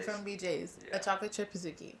BJ's? From BJ's. Yeah. A chocolate chip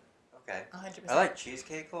Pizookie. Okay. 100%. I like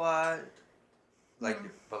cheesecake a lot. Like,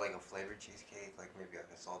 but like a flavored cheesecake, like maybe like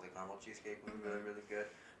a salted caramel cheesecake would be really, really good.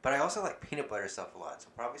 But I also like peanut butter stuff a lot, so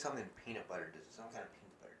probably something peanut butter, some kind of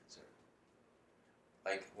peanut butter dessert.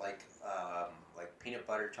 Like peanut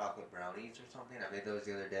butter chocolate brownies or something. I made those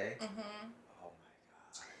the other day. Mm-hmm. Oh my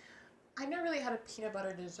god. I've never really had a peanut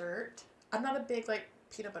butter dessert. I'm not a big like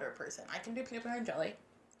peanut butter person. I can do peanut butter and jelly.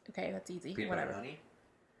 Okay, that's easy. Peanut butter and honey?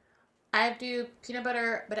 I do peanut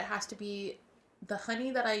butter, but it has to be the honey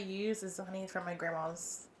that I use is the honey from my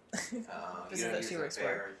grandma's business that she works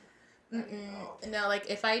for. No, like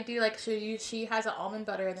if I do like she has an almond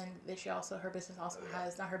butter, and then she also her business also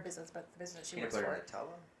has not her business but the business she works for. Peanut butter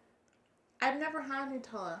Nutella? I've never had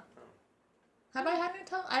Nutella. Have I had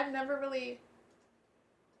Nutella? I've never really.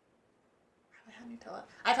 Have I had Nutella?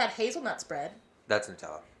 I've had hazelnut spread. That's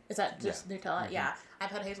Nutella. Is that just Nutella? Mm-hmm. Yeah. I've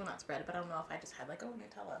had hazelnut spread, but I don't know if I just had like,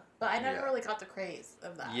 Nutella. But I never really got the craze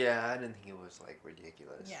of that. Yeah, I didn't think it was like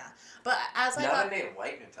ridiculous. Yeah. But as I now they made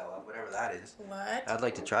white Nutella, whatever that is. What? I'd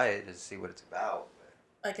like to try it to see what it's about.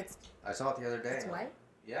 Like it's... I saw it the other day. It's white?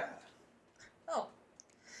 Yeah. Oh.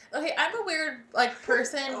 Okay, I'm a weird like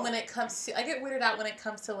person when it comes to... I get weirded out when it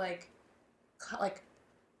comes to like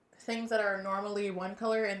things that are normally one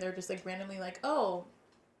color and they're just like randomly like, oh,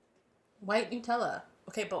 white Nutella.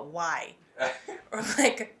 Okay, but why? Or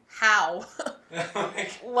like, how?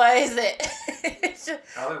 What is it? It's just...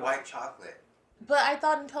 Probably white chocolate. But I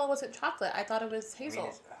thought Nutella wasn't chocolate. I thought it was hazel. I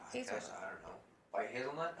don't know. White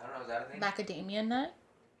hazelnut? I don't know. Is that a thing? Macadamia nut?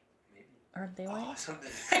 Maybe. Aren't they white? Something.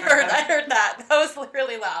 I heard that. That was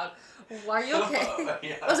really loud. Why are you okay?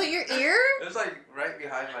 Yeah. Was it your ear? It was like right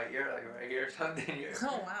behind my ear, like right here or something.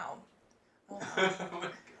 Oh, wow. Oh my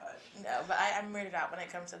god. No, but I'm weirded out when it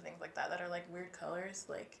comes to things like that are like weird colors.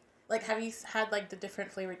 Like have you had like the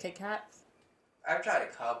different flavored Kit Kats? I've tried a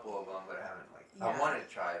couple of them, but I haven't I wanted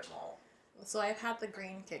to try them all. So I've had the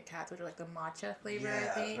green Kit Kats, which are like the matcha flavor. I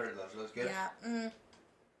think. I've heard of those. Those good. Yeah.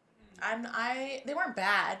 They weren't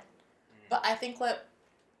bad, but I think what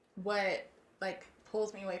like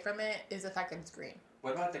pulls me away from it is the fact that it's green.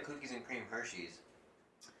 What about the cookies and cream Hershey's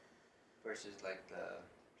versus like the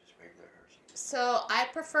just regular Hershey's? So I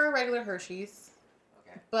prefer regular Hershey's.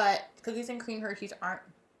 Okay. But cookies and cream Hershey's aren't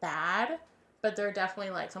bad, but they're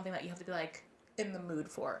definitely like something that you have to be like in the mood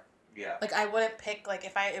for. Yeah. Like I wouldn't pick like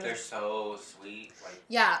if I. They're so sweet. Like.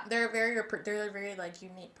 Yeah, they're very like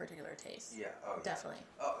unique, particular taste. Yeah. Oh. Yeah. Definitely.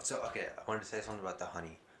 Oh, so okay. I wanted to say something about the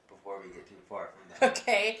honey before we get too far from that.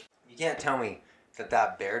 Okay. You can't tell me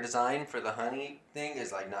that bear design for the honey thing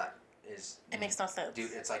is like not is. It makes no sense.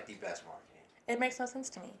 Dude, it's like the best marketing. It makes no sense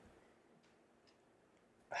to me.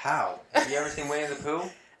 How? Have you ever seen Winnie the Pooh?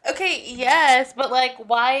 Okay, yes, but like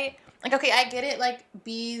why? Like, okay, I get it, like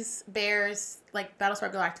bees, bears, like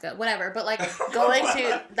Battlestar Galactica, whatever. But like going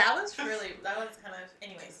to that was kind of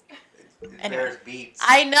anyways. Bears beats.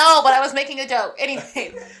 I know, but I was making a joke.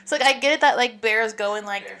 Anyway, so like I get it that like bears go in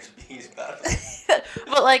like bears, bees, battle.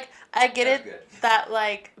 But like I get it that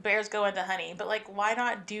like bears go into honey, but like why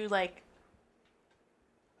not do like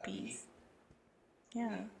bees?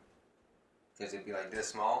 Yeah. Because it'd be like this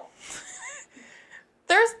small.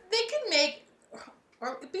 They can make,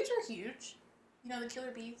 or bees are huge. You know the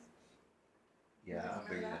killer bees. Yeah,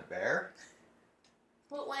 bigger than a bear.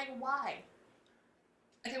 But like, why?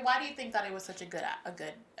 Okay, why do you think that it was such a good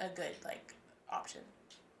like option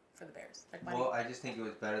for the bears? Like, I just think it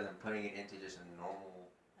was better than putting it into just a normal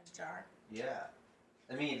jar. Yeah,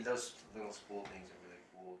 I mean those little spool things are really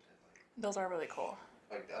cool. Those are really cool.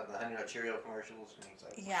 Like the Honey Nut Cheerio commercials and things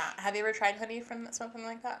like that. Yeah. Have you ever tried honey from something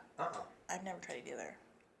like that? I've never tried it either.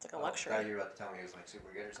 It's like a luxury. I thought you were about to tell me it was like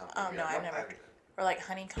super good or something. Oh, no, I've never. Or like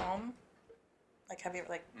honeycomb. Like, have you ever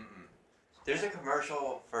like... There's a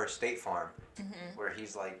commercial for State Farm where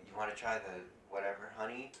he's like, you want to try the whatever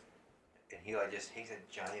honey? And he like just takes a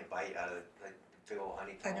giant bite out of like the big old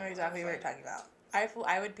honeycomb. I know exactly what you're talking about.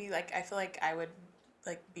 I would be like, I feel like I would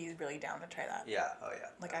like be really down to try that. Yeah, oh yeah.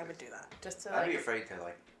 Like I would do that. Just to I'd be afraid to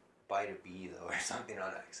like bite a bee though or something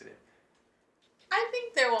on accident. I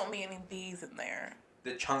think there won't be any bees in there.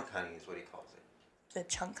 The chunk honey is what he calls it. The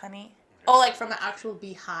chunk honey? Oh, like from an actual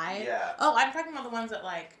beehive? Yeah. Oh, I'm talking about the ones that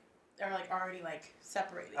like are like already like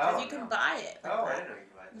separated because you can buy it. Like, I didn't know you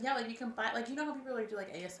could buy it. Yeah, like you can buy like you know how people like do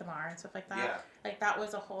like ASMR and stuff like that. Yeah. Like that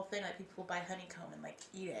was a whole thing. Like people buy honeycomb and like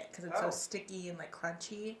eat it because it's so sticky and like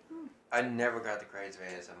crunchy. I never got the craze of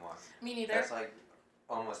ASMR. Me neither. That's like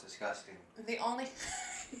almost disgusting. The only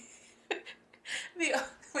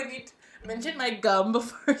when you mentioned my gum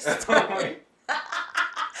before we started.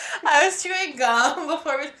 I was chewing gum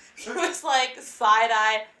before it was like side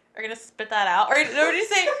eye. Are gonna spit that out? Or what did you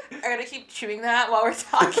say? Are gonna keep chewing that while we're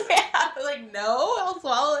talking? I was like, no, I'll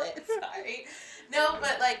swallow it. Sorry. No,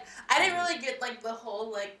 but like I didn't really get like the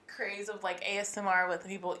whole like craze of like ASMR with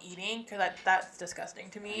people eating because that's disgusting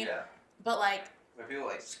to me. Yeah. But like when people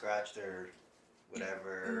like scratch their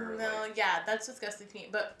whatever. No, yeah, that's disgusting to me.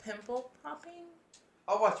 But pimple popping.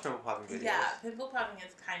 I'll watch pimple popping videos. Yeah, pimple popping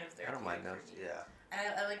is kind of therapeutic. I don't mind those. Yeah.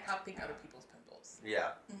 And I like popping other people's pimples.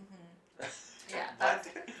 Yeah. Mhm. Yeah,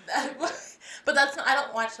 but that's not. I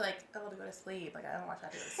don't watch like to go to sleep. Like I don't watch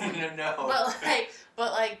that to go to sleep. No.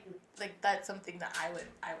 But like that's something that I would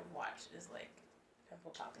watch is like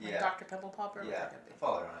pimple popping. Like Dr. Pimple Popper. Yeah. I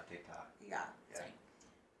follow her on TikTok. Yeah. Same.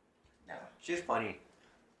 No. She's funny.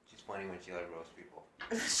 She's funny when she like roasts people.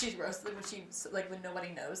 She's roasted when she's like when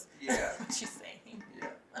nobody knows. Yeah. What she's saying.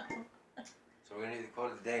 Yeah. So we're gonna do the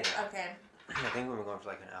quote of the day now. Okay. I think we've been going for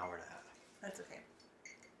like an hour and a half. That's okay.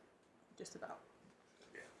 Just about.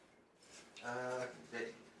 Yeah.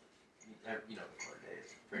 You know the quote of the day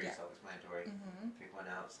is pretty self-explanatory. Mm-hmm. Pick one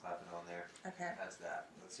out, slap it on there. Okay. That's that.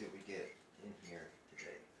 Let's see what we get in here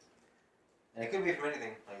today. And it could be from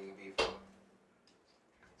anything. Like it could be from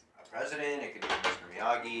a president. It could be from Mr.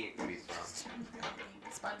 Miyagi. It could be from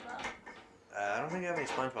SpongeBob. I don't think I have any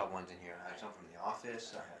SpongeBob ones in here. I have some from The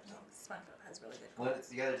Office. I have some. SpongeBob has really good Well, quotes.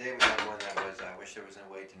 the other day we had one that was, I wish there was a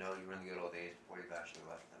way to know you were in the good old days before you've actually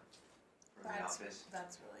left them. From The Office.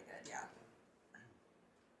 That's really good, yeah.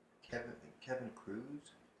 Kevin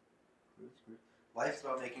Cruz? Life's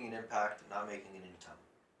about making an impact, not making an income.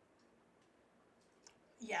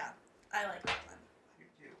 Yeah, I like that one. I do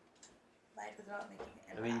too. Life is about making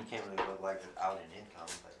an impact. I mean, you can't really live life without an income,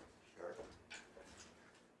 but sure.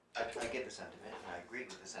 I get the sentiment, and I agree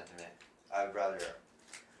with the sentiment. I would rather...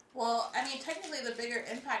 Well, I mean, technically, the bigger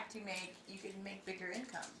impact you make, you can make bigger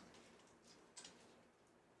income.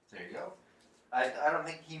 There you go. I don't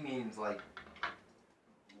think he means, like,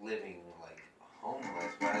 living, like,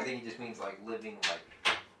 homeless, but I think he just means, like, living,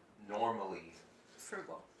 like, normally.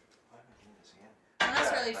 Frugal. Why am I doing this again? Not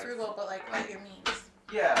necessarily frugal, but, like your means.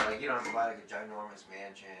 Yeah, like, you don't have to buy, like, a ginormous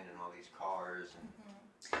mansion and all these cars. And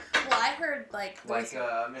Well, I heard, like...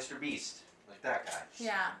 Mr. Beast. Like that guy.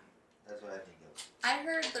 Yeah. That's what I think of. I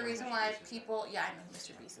heard the reason why people... Yeah, I know who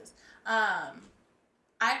Mr. Beast is.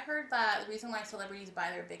 I heard that the reason why celebrities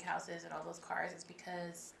buy their big houses and all those cars is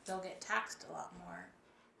because they'll get taxed a lot more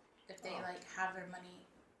if they, like, have their money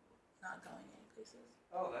not going any places.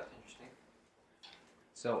 Oh, that's interesting.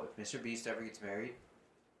 So, if Mr. Beast ever gets married,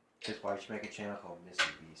 his wife should make a channel called Mr.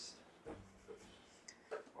 Beast.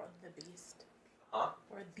 Or the Beast. Huh?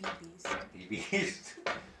 Or the Beast. The Beast.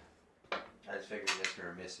 I just figured Mr.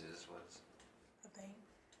 or Mrs. was... A thing.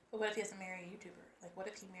 But what if he doesn't marry a YouTuber? Like, what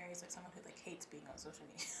if he marries, like, someone who, like, hates being on social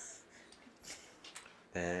media?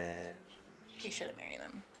 Then... He shouldn't marry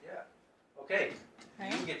them. Yeah. Okay.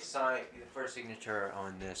 Right? You get to sign the first signature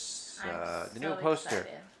on this, I'm the so new poster.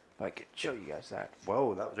 excited. If I could show you guys that.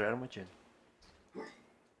 Whoa, that was right on my chin. I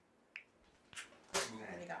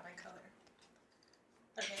already got my color.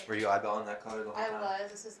 Okay. Were you eyeballing that color the whole time? I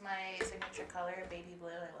was. This is my signature color, baby blue.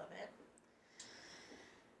 I love it.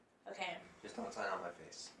 Okay. Just don't sign on my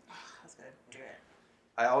face. Oh, I was gonna do it.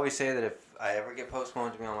 I always say that if I ever get Post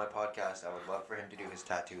Malone to be on my podcast, I would love for him to do his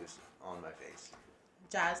tattoos on my face.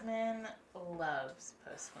 Jasmine loves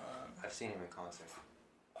Post Malone. I've seen him in concert.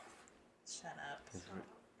 Shut up.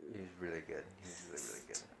 He's really good. He's really, really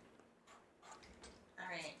good.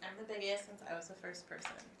 Alright, I'm the biggest since I was the first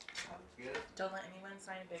person. Sounds good. Don't let anyone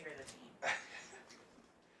sign bigger than me.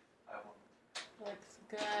 I won't. Looks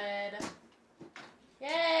good.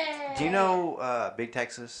 Yay! Do you know Big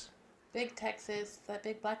Texas? Big Texas, that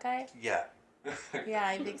big black guy? Yeah. Yeah,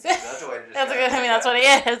 I think so. That's the way to describe That's a good. it. I mean, that's what he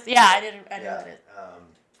is. Yeah, I know what it is.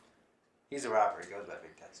 He's a rapper. He goes by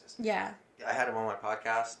Big Texas. Yeah. I had him on my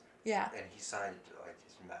podcast. Yeah. And he signed like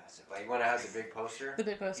just massive. Like when I had the big poster. The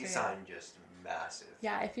big poster. He yeah. signed just massive.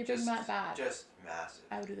 Yeah, if you're doing that bad. Just massive.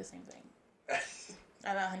 I would do the same thing.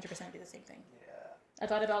 I would 100% do the same thing. Yeah. I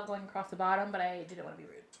thought about going across the bottom, but I didn't want to be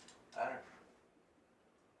rude.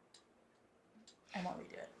 I won't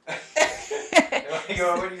redo it.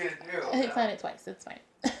 What are you gonna do? I've signed it twice. It's fine.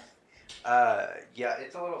 Yeah,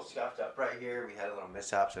 it's a little scuffed up right here. We had a little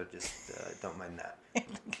mishap, so just don't mind that.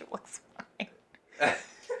 looks fine.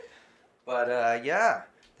 But yeah,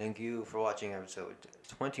 thank you for watching episode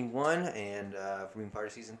 21 and for being part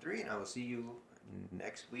of season 3. And I will see you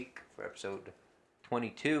next week for episode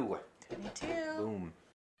 22. 22. Boom.